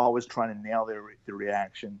 is always trying to nail the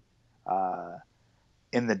reaction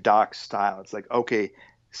in the doc style. It's like, okay,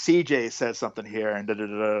 CJ says something here, and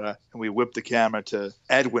and we whip the camera to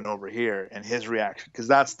Edwin over here and his reaction, because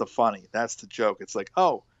that's the funny, that's the joke. It's like,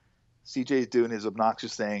 oh, CJ's doing his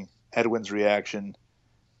obnoxious thing, Edwin's reaction,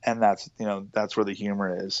 and that's where the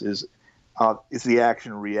humor is the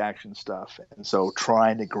action reaction stuff. And so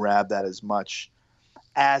trying to grab that as much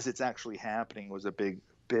as it's actually happening was a big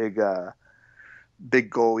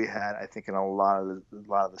goal we had, I think, in a lot of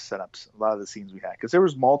the setups, a lot of the scenes we had, because there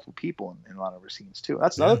was multiple people in a lot of our scenes too.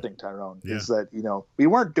 That's another thing, Tyrone, is that we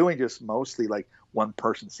weren't doing just mostly like one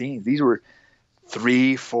person scenes. These were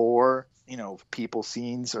 3-4 people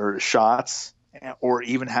scenes or shots, or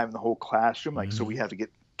even having the whole classroom. Like, so we have to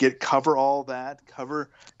cover all that, cover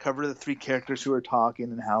the 3 characters who are talking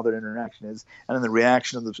and how their interaction is, and then the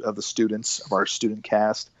reaction of the students, of our student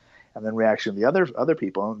cast, and then reaction of the other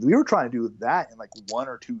people. And we were trying to do that in like one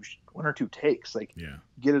or two takes, like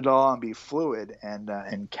get it all and be fluid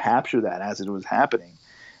and capture that as it was happening.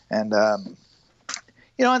 And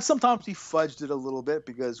and sometimes we fudged it a little bit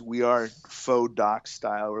because we are faux doc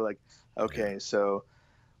style. We're like, okay, so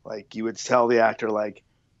like you would tell the actor, like,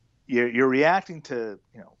 you're reacting to,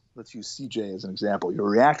 let's use CJ as an example. You're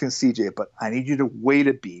reacting to CJ, but I need you to wait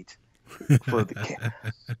a beat for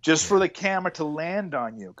just for the camera to land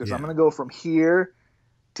on you, because I'm going to go from here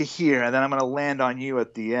to here, and then I'm going to land on you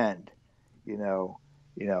at the end. You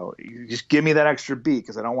just give me that extra beat,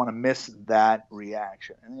 because I don't want to miss that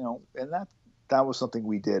reaction. And that was something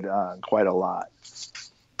we did quite a lot.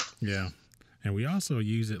 Yeah, and we also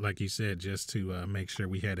use it, like you said, just to make sure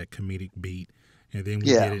we had a comedic beat. And then we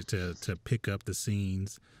did it to pick up the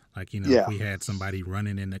scenes. Like, if we had somebody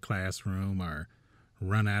running in the classroom or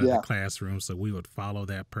run out of the classroom, so we would follow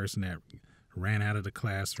that person that ran out of the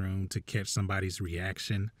classroom to catch somebody's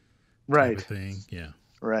reaction. Right. Type of thing. Yeah.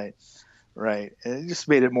 Right. And it just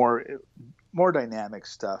made it more dynamic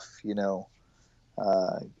stuff,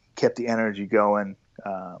 kept the energy going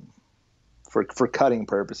for cutting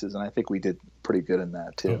purposes. And I think we did pretty good in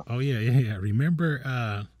that too. Oh yeah.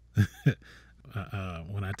 Remember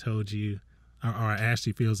when I told you, or I asked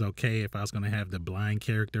you if it was okay if I was going to have the blind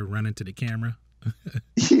character run into the camera?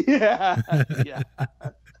 Yeah.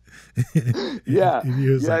 That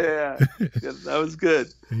was good.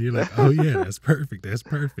 And you're like, oh yeah, that's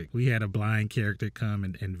perfect. We had a blind character come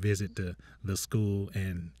and visit the school,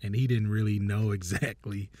 and he didn't really know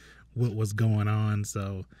exactly what was going on.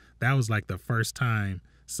 So that was like the first time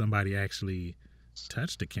somebody actually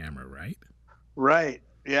touched the camera, right? Right.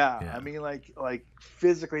 Yeah. I mean, like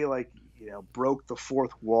physically, like, broke the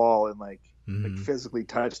fourth wall and like physically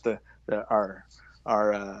touched our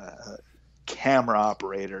camera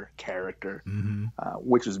operator character,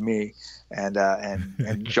 which was me, and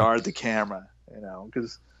jarred the camera.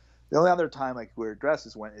 Because the only other time like we're addressed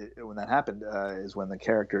is when that happened is when the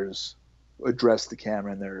characters address the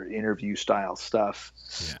camera in their interview style stuff.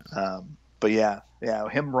 But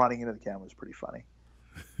him running into the camera was pretty funny.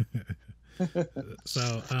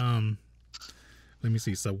 So let me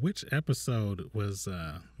see. So which episode was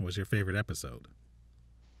your favorite episode?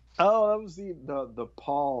 Oh, that was the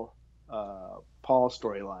Paul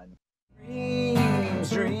storyline.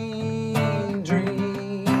 Dreams.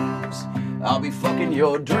 I'll be fucking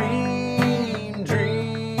your dreams.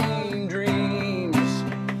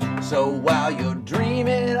 So while you're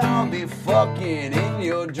dreaming, I'll be fucking in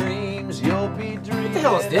your dreams. You'll be dreaming. What the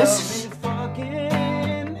hell is this? I'll be fucking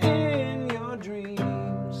in your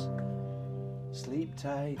dreams. Sleep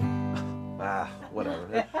tight.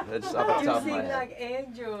 Whatever. It's up at the top of my head. Like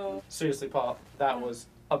Angel. Seriously, Paul, that was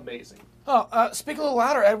amazing. Oh, speak a little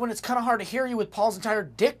louder, Edwin. It's kind of hard to hear you with Paul's entire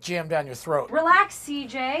dick jammed down your throat. Relax,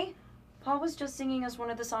 CJ. Paul was just singing us one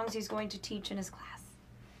of the songs he's going to teach in his class.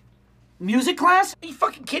 Music class? Are you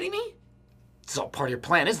fucking kidding me? This is all part of your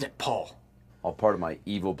plan, isn't it, Paul? All part of my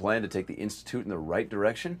evil plan to take the Institute in the right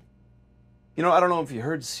direction? I don't know if you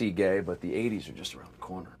heard C-Gay, but the 80s are just around the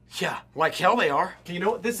corner. Yeah, like hell they are. You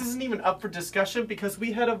know what? This isn't even up for discussion because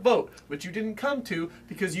we had a vote, which you didn't come to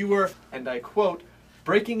because you were, and I quote,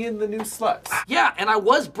 breaking in the new sluts. Yeah, and I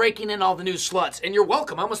was breaking in all the new sluts, and you're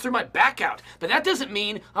welcome. I almost threw my back out. But that doesn't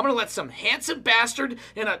mean I'm gonna let some handsome bastard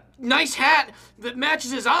in a nice hat that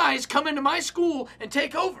matches his eyes come into my school and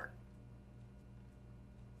take over.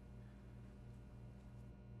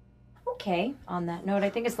 Okay, on that note,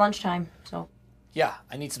 I think it's lunchtime, so. Yeah,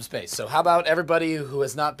 I need some space. So how about everybody who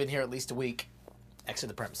has not been here at least a week exit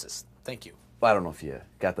the premises? Thank you. Well, I don't know if you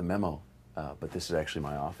got the memo. But this is actually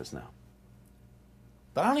my office now.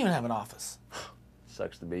 But I don't even have an office.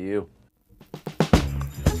 Sucks to be you.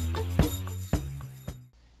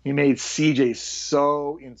 He made CJ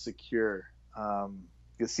so insecure.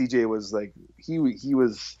 Because CJ was like he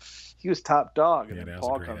was top dog, and Yeah, then that was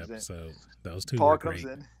Paul a great comes episode. in. Those two Paul were comes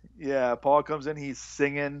great. in. Yeah, Paul comes in. He's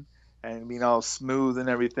singing and being all smooth and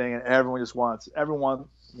everything, and everyone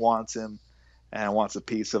wants him and wants a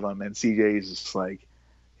piece of him. And CJ is just like,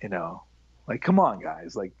 like, come on,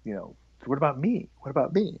 guys, like, what about me? What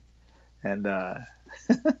about me? And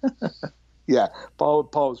yeah, Paul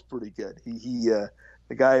was pretty good. The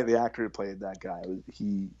actor who played that guy,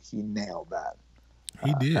 he nailed that.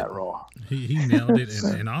 He did. That role. He nailed it,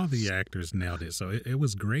 and all the actors nailed it. So it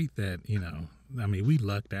was great that, I mean, we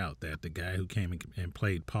lucked out that the guy who came and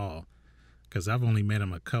played Paul, because I've only met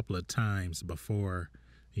him a couple of times before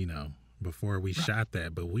we shot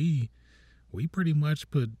that. But we pretty much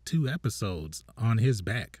put 2 episodes on his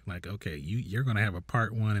back. Like, okay, you're going to have a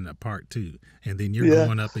part 1 and a part 2. And then you're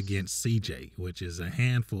going up against CJ, which is a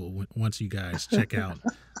handful once you guys check out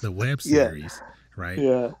the web series. Yeah. Right.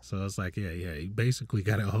 Yeah. So it's like, you basically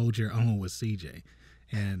got to hold your own with CJ,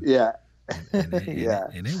 and and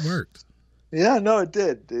it worked. Yeah, no, it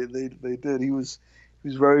did. They did. He was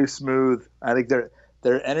very smooth. I think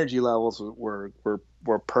their energy levels were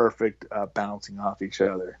perfect, bouncing off each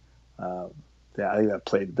other. I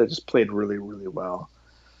think that just played really, really well.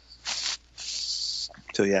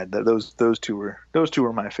 So yeah, those two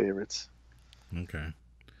were my favorites. Okay.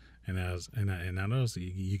 And I noticed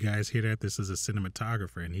you guys hear that this is a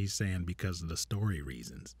cinematographer, and he's saying because of the story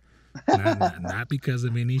reasons, not because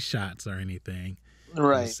of any shots or anything.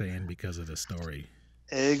 Right. He's saying because of the story.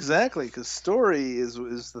 Exactly, because story is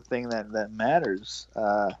the thing that matters.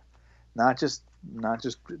 Not just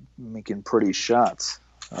making pretty shots.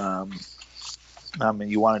 I mean,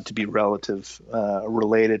 you want it to be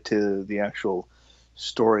related to the actual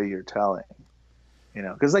story you're telling.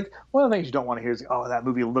 Because like one of the things you don't want to hear is, oh, that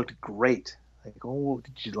movie looked great. Like, oh,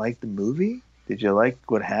 did you like the movie? Did you like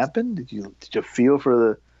what happened? Did you feel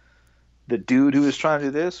for the dude who was trying to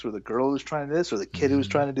do this, or the girl who was trying to do this, or the kid who was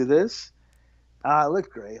trying to do this? It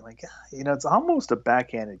looked great. Like, it's almost a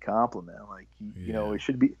backhanded compliment. Like, it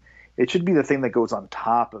should be the thing that goes on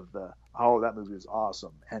top of that movie was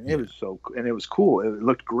awesome, and it was cool. It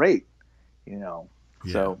looked great.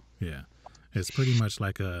 So yeah, it's pretty much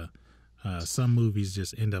like some movies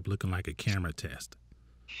just end up looking like a camera test.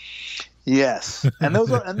 Yes, and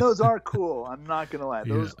those are cool. I'm not gonna lie;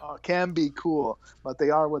 those can be cool, but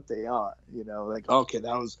they are what they are. Like, okay,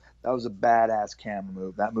 that was a badass camera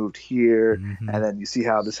move. That moved here, and then you see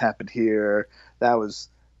how this happened here. That was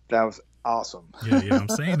awesome. Yeah, I'm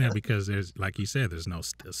saying that because there's, like you said, there's no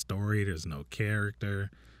story, there's no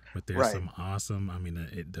character, but there's some awesome. I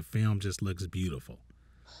mean, the film just looks beautiful.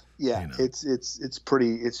 Yeah, it's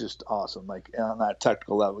just awesome. Like on that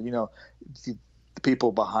technical level, the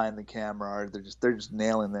people behind the camera they're just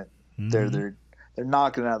nailing it. They're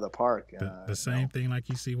knocking it out of the park. The same thing like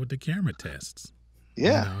you see with the camera tests.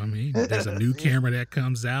 Yeah, I mean, there's a new camera that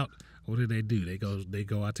comes out. What do? They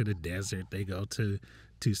go out to the desert. They go to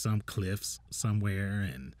some cliffs somewhere,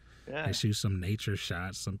 and they shoot some nature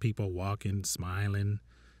shots. Some people walking, smiling,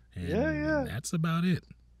 and that's about it.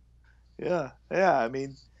 Yeah. I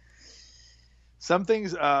mean, some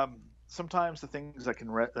things. Sometimes the things that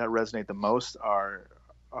that resonate the most are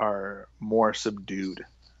more subdued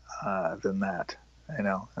than that, and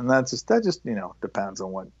that just depends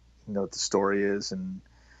on what the story is and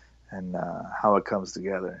how it comes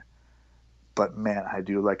together. But man, I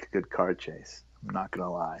do like a good car chase. I'm not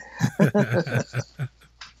gonna lie.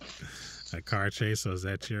 A car chase. So is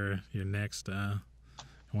that your next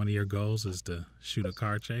one of your goals is to shoot a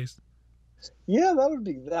car chase? Yeah, that would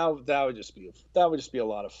just be a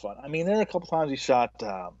lot of fun. I mean, there are a couple times we shot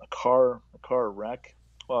a car wreck.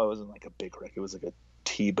 Well, it wasn't like a big wreck; it was like a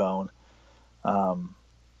T-bone. And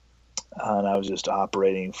I was just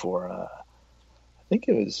operating for. I think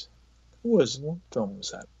it was. What film was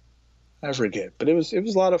that? I forget, but it was a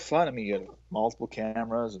lot of fun. I mean, you had multiple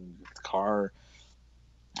cameras and the car,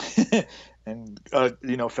 and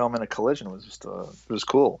filming a collision was just it was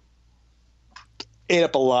cool. Ate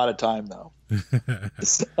up a lot of time though.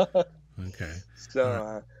 Okay.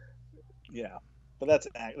 So yeah, but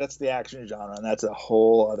that's the action genre, and that's a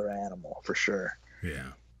whole other animal for sure.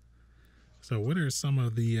 Yeah. So what are some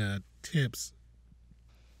of the tips?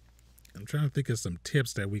 I'm trying to think of some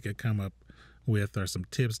tips that we could come up with, or some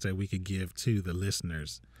tips that we could give to the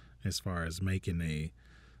listeners as far as making a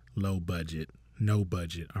low budget, no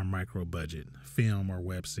budget, or micro budget film or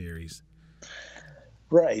web series.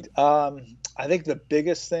 Right. I think the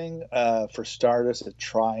biggest thing for starters to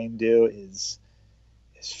try and do is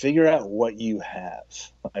figure out what you have.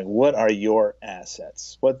 Like, what are your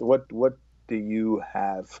assets? What do you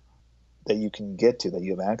have that you can get to, that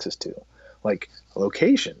you have access to? Like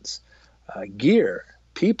locations, gear,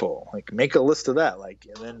 people. Like, make a list of that. Like,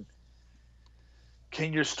 and then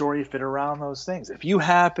can your story fit around those things? If you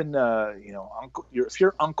happen to, if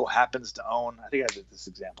your uncle happens to own, I think I did this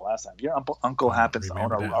example last time. If your uncle happens to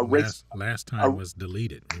own a last time was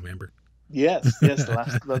deleted. Remember? Yes.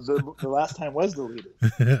 The last time was deleted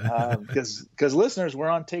because listeners, we're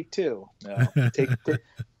on take two.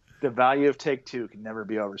 The value of take two can never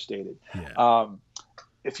be overstated. Yeah.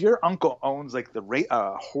 If your uncle owns like the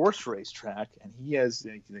horse race track and he has,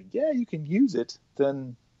 you can use it,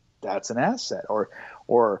 then that's an asset.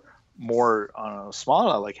 Or more on a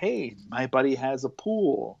smaller, like, hey, my buddy has a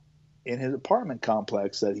pool in his apartment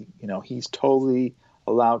complex that he's totally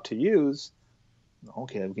allowed to use.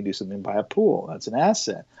 Okay, we can do something by a pool. That's an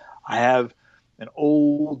asset. I have an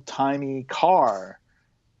old timey car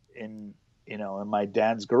in my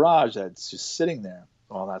dad's garage that's just sitting there.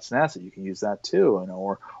 Well, that's an asset. You can use that too.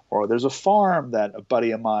 Or there's a farm that a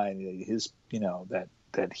buddy of mine,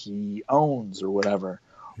 that he owns or whatever.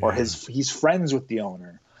 Yeah. Or he's friends with the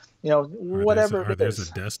owner. Whatever it is. There's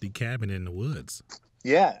a dusty cabin in the woods.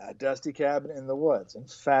 Yeah, a dusty cabin in the woods. In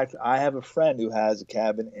fact, I have a friend who has a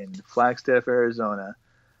cabin in Flagstaff, Arizona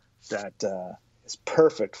that is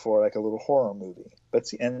perfect for like a little horror movie.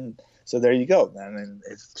 And so there you go. And then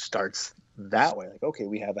it starts that way. Like, okay,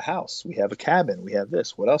 we have a house, we have a cabin, we have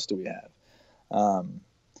this. What else do we have?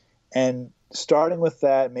 And starting with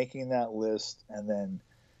that, making that list, and then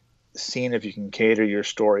seeing if you can cater your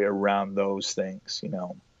story around those things.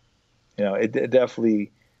 It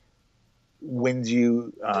definitely wins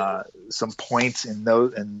you some points in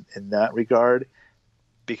that regard,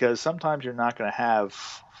 because sometimes you're not going to have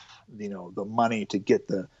the money to get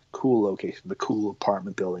the cool location, the cool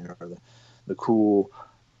apartment building, or the cool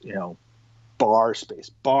bar space.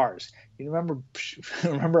 Bars, you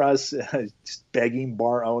remember us begging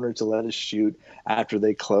bar owners to let us shoot after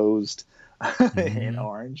they closed in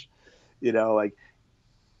Orange. Like,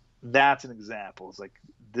 that's an example. It's like,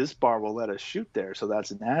 this bar will let us shoot there, so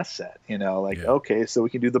that's an asset. Okay, so we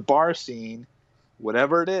can do the bar scene,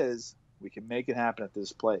 whatever it is, we can make it happen at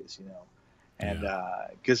this place. And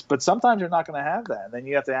but sometimes you're not going to have that, and then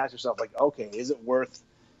you have to ask yourself, like, okay, is it worth?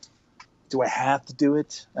 Do I have to do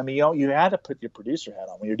it? I mean, you had to put your producer hat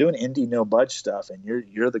on when you're doing indie no budge stuff, and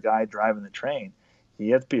you're the guy driving the train.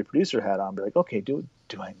 You have to put your producer hat on, and be like, okay, do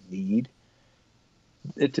I need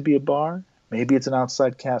it to be a bar? Maybe it's an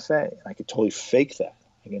outside cafe, and I could totally fake that.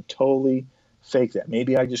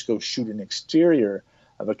 Maybe I just go shoot an exterior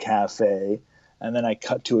of a cafe, and then I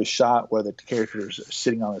cut to a shot where the characters are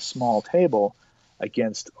sitting on a small table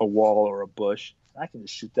against a wall or a bush. I can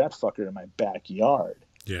just shoot that fucker in my backyard.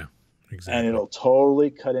 Yeah, exactly. And it'll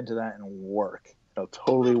totally cut into that and work. It'll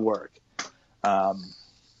totally work. I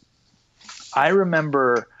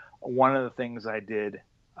remember one of the things I did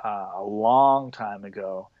a long time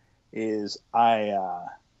ago is I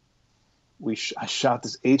shot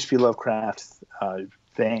this H.P. Lovecraft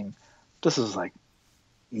thing. This is like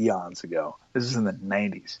eons ago. This is in the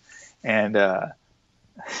 90s. And it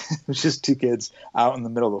was just two kids out in the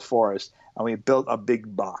middle of the forest, and we built a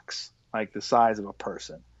big box, like the size of a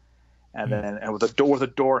person, and with a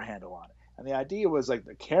door handle on it. And the idea was, like,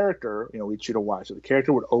 the character, we'd shoot a wide, so the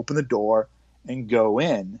character would open the door and go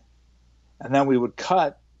in, and then we would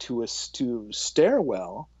cut to a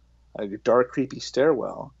stairwell, like a dark, creepy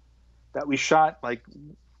stairwell, that we shot like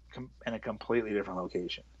in a completely different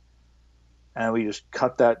location, and we just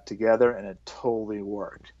cut that together, and it totally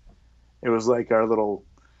worked. It was like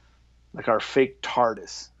our fake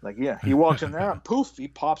TARDIS. Like, yeah, he walks in there and poof, he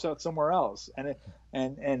pops out somewhere else, and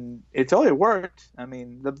it totally worked. I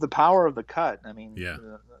mean, the power of the cut,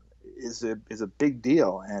 is a big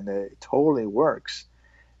deal, and it totally works.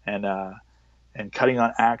 And cutting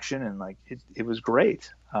on action, and like it was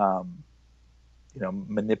great.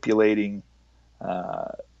 Manipulating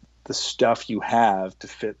the stuff you have to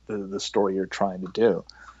fit the story you're trying to do.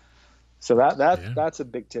 So that's a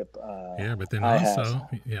big tip. But then also,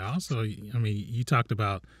 I mean, you talked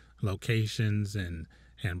about locations and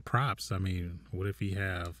props. I mean, what if you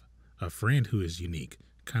have a friend who is unique,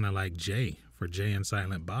 kind of like Jay for Jay and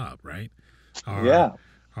Silent Bob, right? Or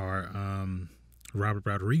Robert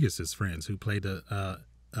Rodriguez's friends who played the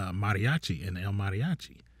mariachi in El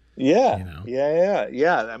Mariachi. Yeah.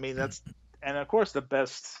 I mean, that's, and of course the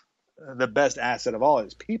best asset of all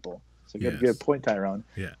is people. So good point, Tyrone.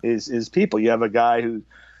 Yeah. Is people. You have a guy who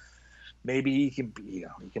maybe he can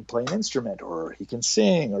he can play an instrument, or he can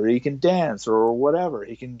sing, or he can dance, or whatever.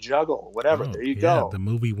 He can juggle, whatever. There you go. The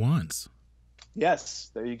movie Once.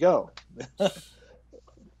 Yes, there you go.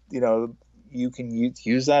 You can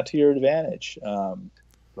use that to your advantage.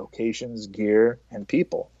 Locations, gear, and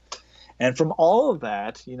people. And from all of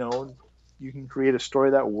that, you can create a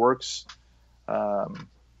story that works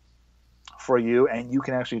for you, and you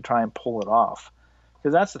can actually try and pull it off.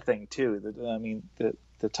 Because that's the thing too.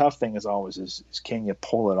 The tough thing is always is can you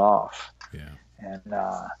pull it off? Yeah.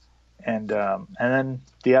 And then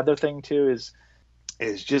the other thing too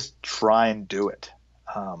is just try and do it.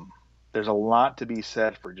 There's a lot to be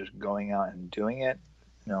said for just going out and doing it.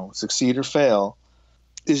 Succeed or fail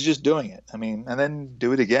is just doing it. And then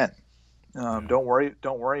do it again. Don't worry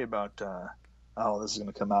about this is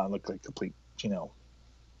going to come out and look like complete.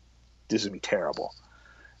 This is going to be terrible.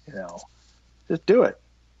 Just do it.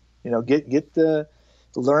 Get the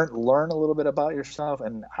learn a little bit about yourself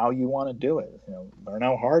and how you want to do it. Learn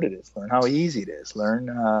how hard it is. Learn how easy it is.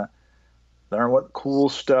 Learn what cool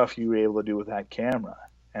stuff you were able to do with that camera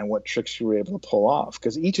and what tricks you were able to pull off.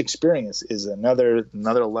 Because each experience is another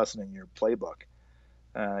lesson in your playbook.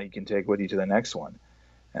 You can take with you to the next one,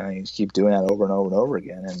 and then you just keep doing that over and over and over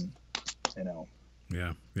again. And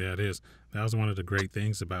Yeah, it is. That was one of the great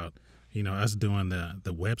things about us doing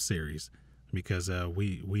the web series, because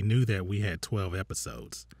we knew that we had 12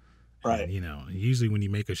 episodes. Right. And, usually when you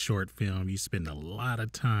make a short film, you spend a lot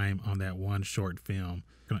of time on that one short film,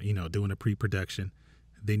 doing a pre-production.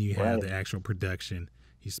 Then you have the actual production.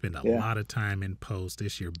 You spend a lot of time in post.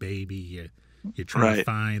 It's your baby. You're trying to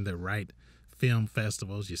find the right film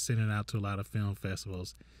festivals. You're sending out to a lot of film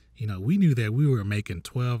festivals. We knew that we were making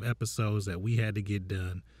 12 episodes that we had to get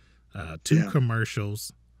done, 2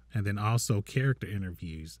 commercials, and then also character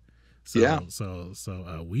interviews. So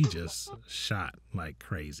we just shot like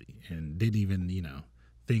crazy and didn't even,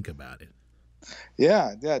 think about it.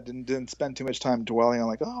 Yeah. Didn't spend too much time dwelling on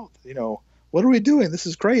like, what are we doing? This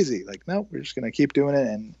is crazy. Like, no, we're just going to keep doing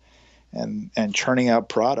it and churning out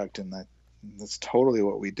product. And that's totally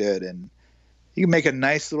what we did. And you can make a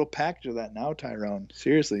nice little package of that now, Tyrone.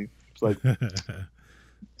 Seriously. It's like,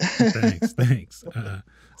 thanks.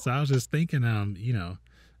 So I was just thinking,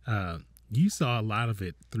 you saw a lot of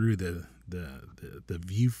it through the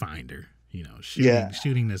viewfinder,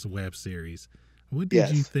 shooting this web series. What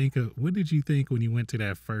did you think when you went to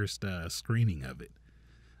that first screening of it?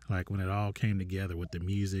 Like when it all came together with the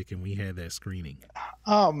music and we had that screening.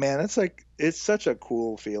 Oh man, it's such a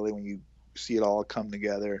cool feeling when you see it all come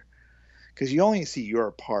together, because you only see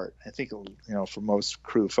your part. I think for most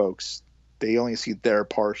crew folks, they only see their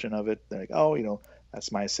portion of it. They're like,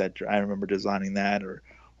 that's my set. I remember designing that,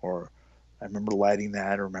 or I remember lighting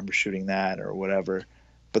that, or remember shooting that, or whatever.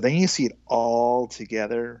 But then you see it all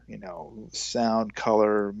together, sound,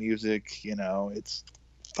 color, music, it's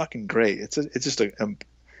fucking great. It's just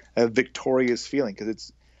a victorious feeling,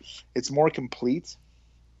 because it's more complete.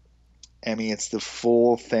 It's the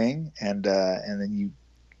full thing, and then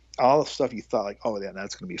all the stuff you thought like, oh yeah,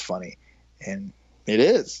 that's going to be funny, and it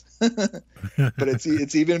is. But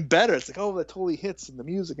it's even better. It's like, oh, that totally hits, and the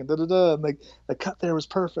music and and like the cut there was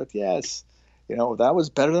perfect. Yes, that was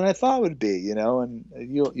better than I thought it would be. And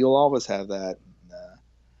you'll always have that,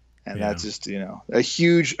 and that's just a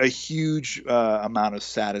huge amount of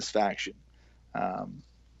satisfaction.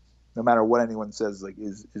 No matter what anyone says, like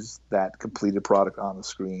is that completed product on the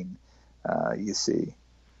screen, you see.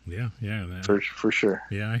 Yeah, for sure.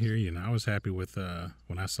 Yeah, I hear you. And I was happy with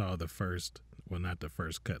when I saw the first, well, not the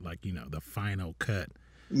first cut, like the final cut.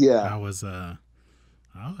 Yeah, I was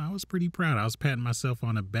pretty proud. I was patting myself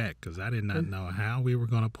on the back because I did not know how we were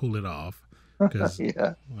going to pull it off. Because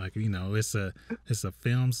it's a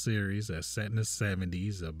film series that's set in the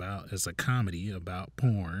 70s it's a comedy about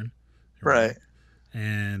porn, right?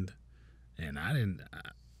 And I didn't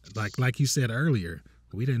like you said earlier,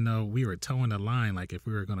 we didn't know we were towing the line, like if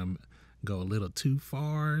we were going to go a little too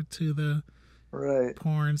far to the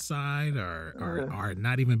porn side or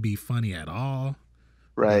not even be funny at all.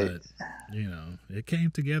 Right. But, it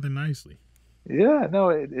came together nicely. Yeah, no,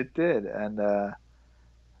 it did. And I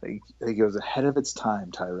think it was ahead of its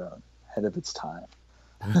time, Tyrone. Ahead of its time.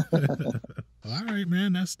 All right,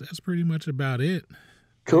 man. That's pretty much about it.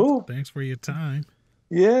 Cool. Thanks for your time.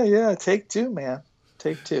 Yeah. Take 2, man.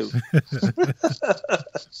 Take 2.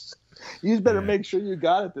 You better make sure you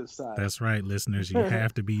got it this time. That's right, listeners. You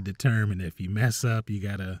have to be determined. If you mess up, you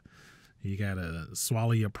gotta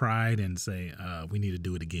swallow your pride and say, we need to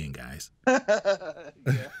do it again, guys.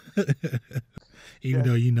 Even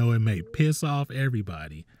though it may piss off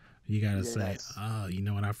everybody, You got to say, oh, you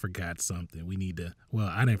know what? I forgot something. We need to, well,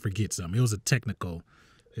 I didn't forget something. It was a technical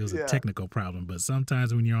problem. But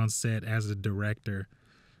sometimes when you're on set as a director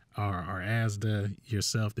or as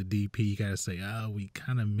yourself, the DP, you got to say, oh, we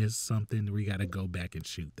kind of missed something. We got to go back and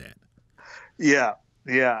shoot that. Yeah.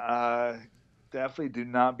 Definitely do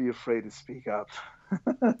not be afraid to speak up.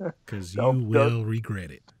 Because you will regret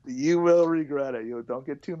it. You will regret it. You don't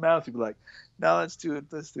get too mouthy. Be like, no, let's do it.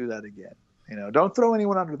 Let's do that again. You know, don't throw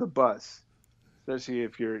anyone under the bus, especially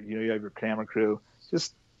if you have your camera crew.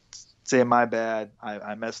 Just say, my bad.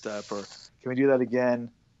 I messed up, or can we do that again?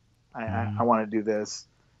 I want to do this,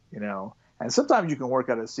 you know. And sometimes you can work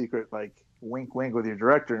out a secret, like wink, wink with your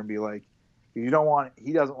director, and be like, you don't want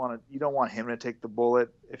him to take the bullet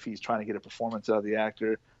if he's trying to get a performance out of the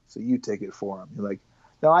actor. So you take it for him. You're like,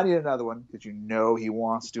 no, I need another one, because you know he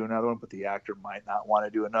wants to do another one, but the actor might not want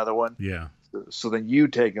to do another one. Yeah. So then you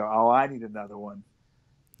take it. Oh, I need another one.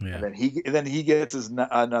 Yeah. And then he gets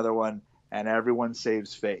another one, and everyone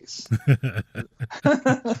saves face.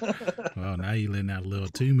 Well, now you're letting out a little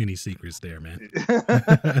too many secrets there, man.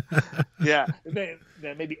 Yeah. Then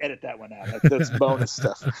maybe edit that one out. That's bonus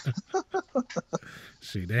stuff.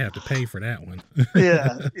 Shoot, they have to pay for that one.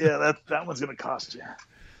 Yeah. That one's gonna cost you.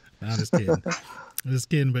 No, just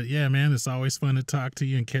kidding. But yeah, man, it's always fun to talk to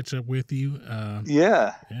you and catch up with you.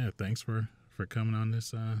 Yeah, thanks for coming on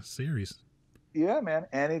this series. Yeah, man.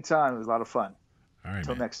 Anytime. It was a lot of fun. All right.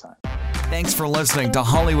 Until next time. Thanks for listening to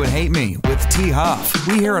Hollywood Hate Me with T. Huff.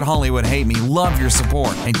 We here at Hollywood Hate Me love your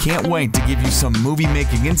support and can't wait to give you some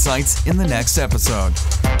movie-making insights in the next episode.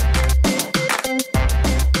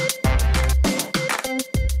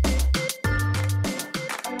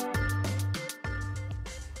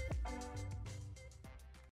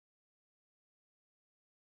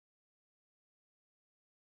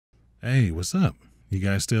 Hey, what's up? You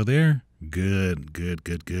guys still there? Good.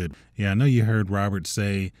 Yeah, I know you heard Robert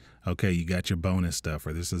say, okay, you got your bonus stuff,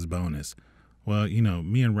 or this is bonus. Well, you know,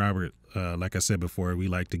 me and Robert, like I said before, we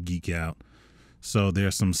like to geek out. So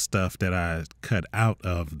there's some stuff that I cut out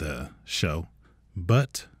of the show.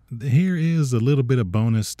 But here is a little bit of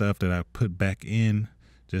bonus stuff that I put back in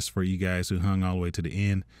just for you guys who hung all the way to the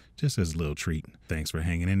end, just as a little treat. Thanks for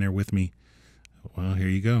hanging in there with me. Well, here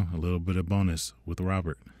you go. A little bit of bonus with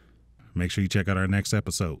Robert. Make sure you check out our next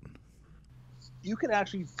episode. You can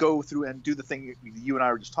actually go through and do the thing you and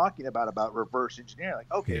I were just talking about reverse engineering.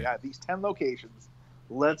 Like, okay, I have these 10 locations.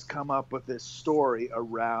 Let's come up with this story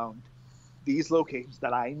around these locations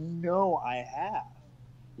that I know I have.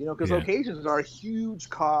 You know, because locations are a huge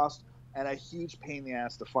cost and a huge pain in the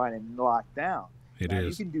ass to find and lock down. It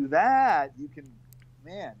is. You can do that. You can,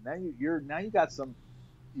 man. Now you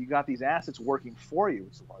got these assets working for you,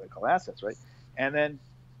 which is what they call assets, right? And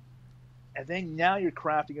then now you're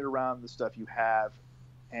crafting it around the stuff you have,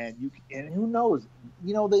 and who knows?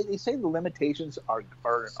 You know, they say the limitations are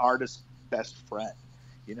an artist's best friend.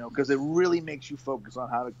 You know, because it really makes you focus on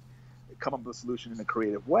how to come up with a solution in a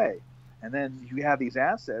creative way. And then you have these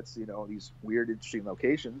assets, you know, these weird, interesting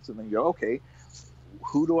locations, and then you go, okay,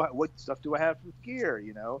 what stuff do I have with gear?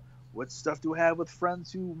 You know, what stuff do I have with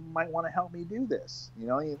friends who might want to help me do this? You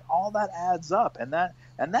know, and all that adds up, and that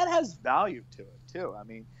has value to it too. I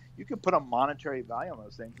mean, you can put a monetary value on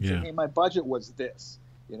those things. Yeah. Say, hey, my budget was this,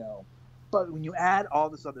 you know. But when you add all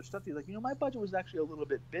this other stuff, you're like, you know, my budget was actually a little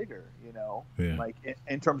bit bigger, you know, like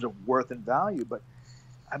in terms of worth and value. But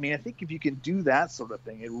I mean, I think if you can do that sort of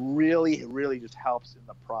thing, it really just helps in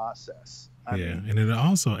the process. I mean, and it'll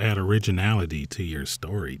also add originality to your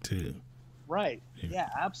story too. Right. Yeah,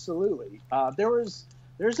 absolutely. There's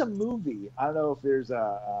a movie. I don't know if there's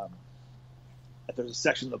a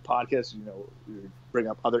section of the podcast, you know, we bring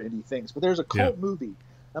up other indie things, but there's a cult movie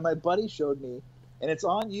that my buddy showed me, and it's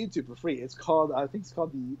on YouTube for free. It's called, I think it's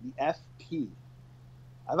called the FP.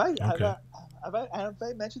 Have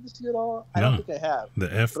I mentioned this to you at all? I don't think I have. The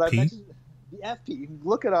FP? But I mentioned the FP. You can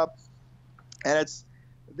look it up, and it's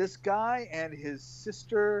this guy and his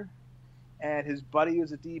sister and his buddy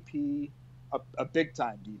who's a DP, a big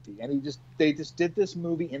time DP, and they just did this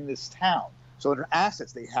movie in this town. So their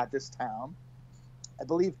assets, they had this town. I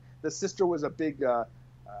believe the sister was a big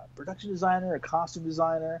production designer, a costume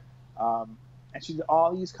designer, and she did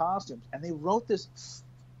all these costumes. And they wrote this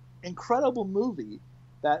incredible movie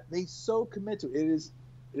that they so commit to. It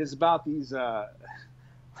is about these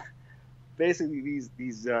basically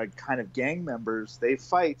these kind of gang members. They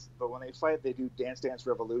fight, but when they fight, they do Dance Dance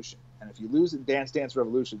Revolution. And if you lose in Dance Dance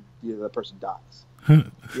Revolution, the person dies.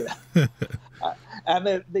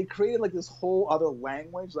 And they created like this whole other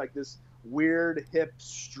language, like this weird hip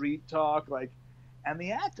street talk, like, and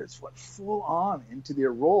the actors went full on into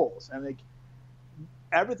their roles, and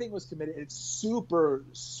everything was committed. It's super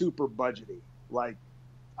budgety. Like,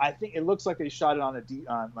 I think it looks like they shot it on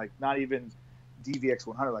like not even DVX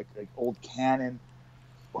 100, like old Canon,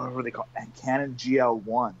 whatever they call it, Canon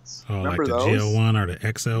GL1s. Oh, Remember like the those? GL1 or the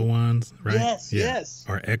XL ones, right? Yes.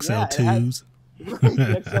 Or XL2s. Right,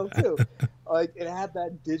 the XL2. Like, it had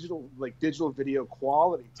that digital video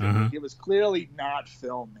quality to it. Like, it was clearly not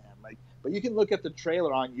film, man. Like, but you can look at the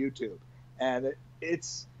trailer on YouTube, and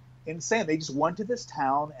it's insane. They just went to this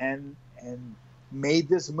town and made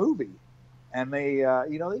this movie, and they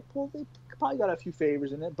they probably got a few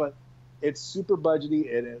favors in it, but it's super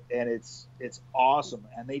budgety and it's awesome,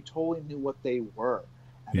 and they totally knew what they were,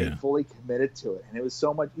 and they fully committed to it, and it was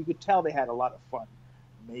so much. You could tell they had a lot of fun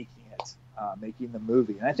making the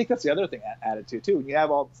movie, and I think that's the other thing added to too. When you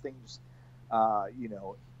have all these things, that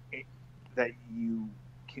you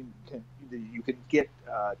can get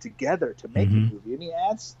together to make a movie, and you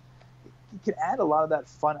can add a lot of that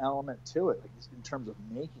fun element to it, like in terms of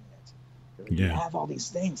making it. You have all these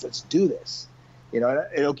things. Let's do this.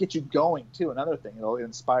 It'll get you going too. Another thing, it'll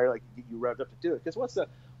inspire, like, get you revved up to do it. Because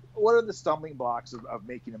what are the stumbling blocks of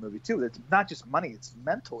making a movie too? It's not just money; it's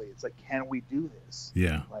mentally. It's like, can we do this?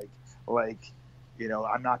 Yeah. Like,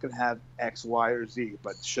 I'm not going to have X, Y, or Z,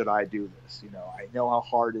 but should I do this? I know how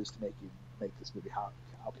hard it is to make this movie. How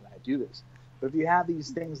can I do this? But if you have these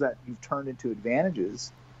things that you've turned into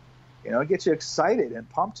advantages, it gets you excited and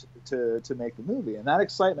pumped to make the movie, and that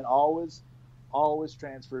excitement always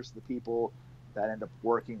transfers to the people that end up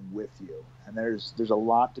working with you, and there's a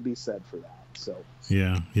lot to be said for that. So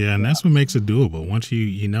and that's what makes it doable. Once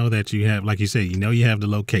you know that you have, like you said, you have the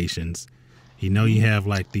locations, you have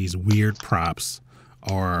like these weird props,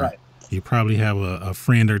 or you probably have a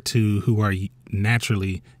friend or two who are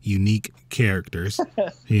naturally unique characters,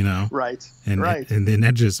 right, and then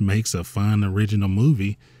that just makes a fun original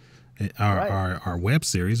movie, our web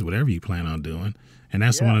series, whatever you plan on doing. And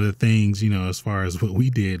that's one of the things, as far as what we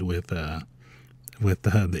did with the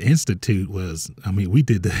Institute was, we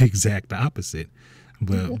did the exact opposite,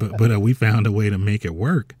 but we found a way to make it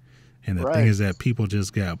work. And the thing is that people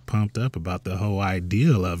just got pumped up about the whole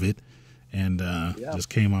ideal of it, and just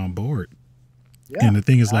came on board. Yeah. And the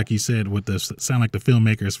thing is, like you said, with sound like the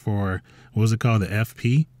filmmakers for, what was it called, the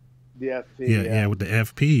FP? The FP. Yeah, with the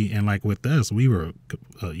FP, and like with us, we were,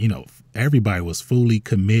 everybody was fully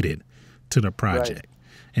committed to the project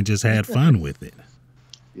and just had fun with it.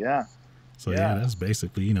 Yeah. So that's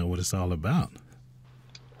basically, what it's all about.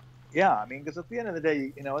 Yeah, because at the end of the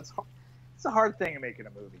day, it's a hard thing making a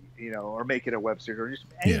movie, or making a web series, or just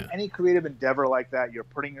any creative endeavor like that. You're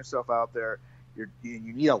putting yourself out there. You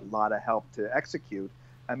need a lot of help to execute.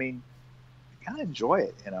 You kind of enjoy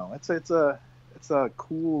it. It's a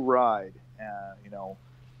cool ride.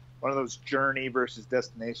 One of those journey versus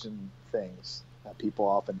destination things that people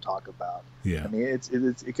often talk about. Yeah.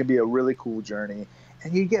 It can be a really cool journey,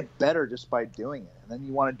 and you get better just by doing it, and then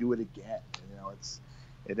you want to do it again.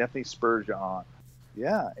 It definitely spurs you on.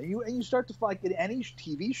 Yeah, and you start to find, in any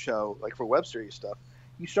TV show, like for web series stuff,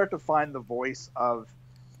 you start to find the voice of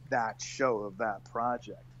that show, of that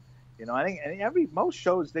project. I think most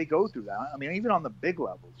shows, they go through that. Even on the big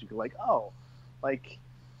levels, you can I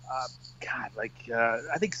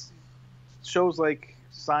think shows like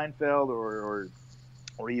Seinfeld or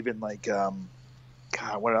even like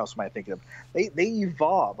what else am I thinking of? They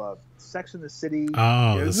evolve. Sex and the City.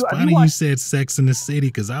 Oh, it's funny you said Sex and the City,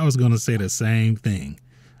 because I was going to say the same thing.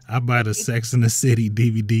 I buy the Sex and the City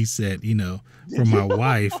DVD set, for my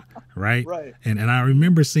wife, right? Right. And I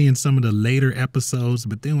remember seeing some of the later episodes,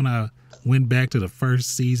 but then when I went back to the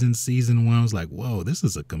first season 1, I was like, whoa, this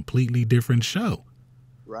is a completely different show.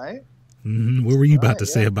 Right? Mm-hmm. What were you about to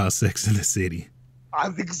say about Sex and the City?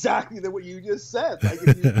 I'm exactly what you just said. Like,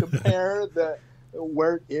 if you compare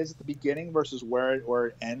where it is at the beginning versus where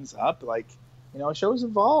it ends up, shows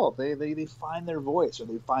evolve. They find their voice, or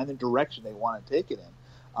they find the direction they want to take it in.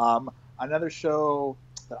 Another show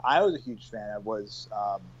that I was a huge fan of was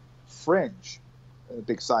Fringe, a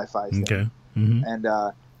big sci-fi thing. Okay. Mm-hmm. And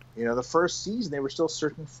the first season, they were still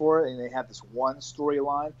searching for it, and they had this one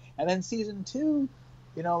storyline, and then season 2,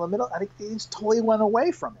 in the middle, I think they just totally went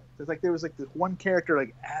away from it. There was this one character,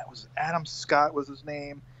 was Adam Scott was his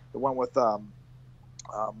name, the one with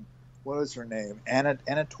what was her name? Anna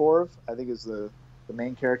Torv, I think, is the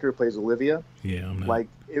main character who plays Olivia. Yeah, I'm not.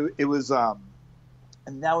 It was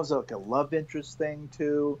and that was like a love interest thing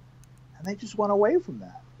too, and they just went away from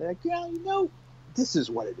that. They're like, this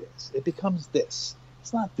is what it is. It becomes this.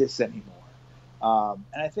 It's not this anymore.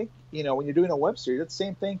 And I think when you're doing a web series, that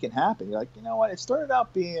same thing can happen. You're like, you know what? It started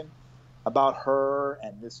out being about her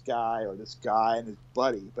and this guy or this guy and his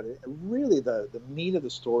buddy, but really the meat of the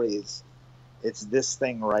story is it's this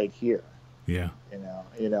thing right here. Yeah.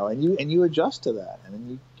 You know, and you adjust to that, and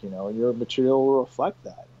then your material will reflect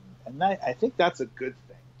that, and I think that's a good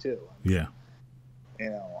thing too. Yeah.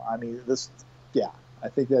 I mean, I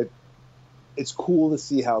think that it's cool to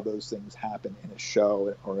see how those things happen in a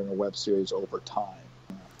show or in a web series over time.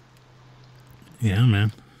 Yeah,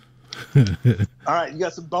 man. All right, you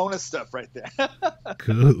got some bonus stuff right there.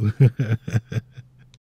 Cool.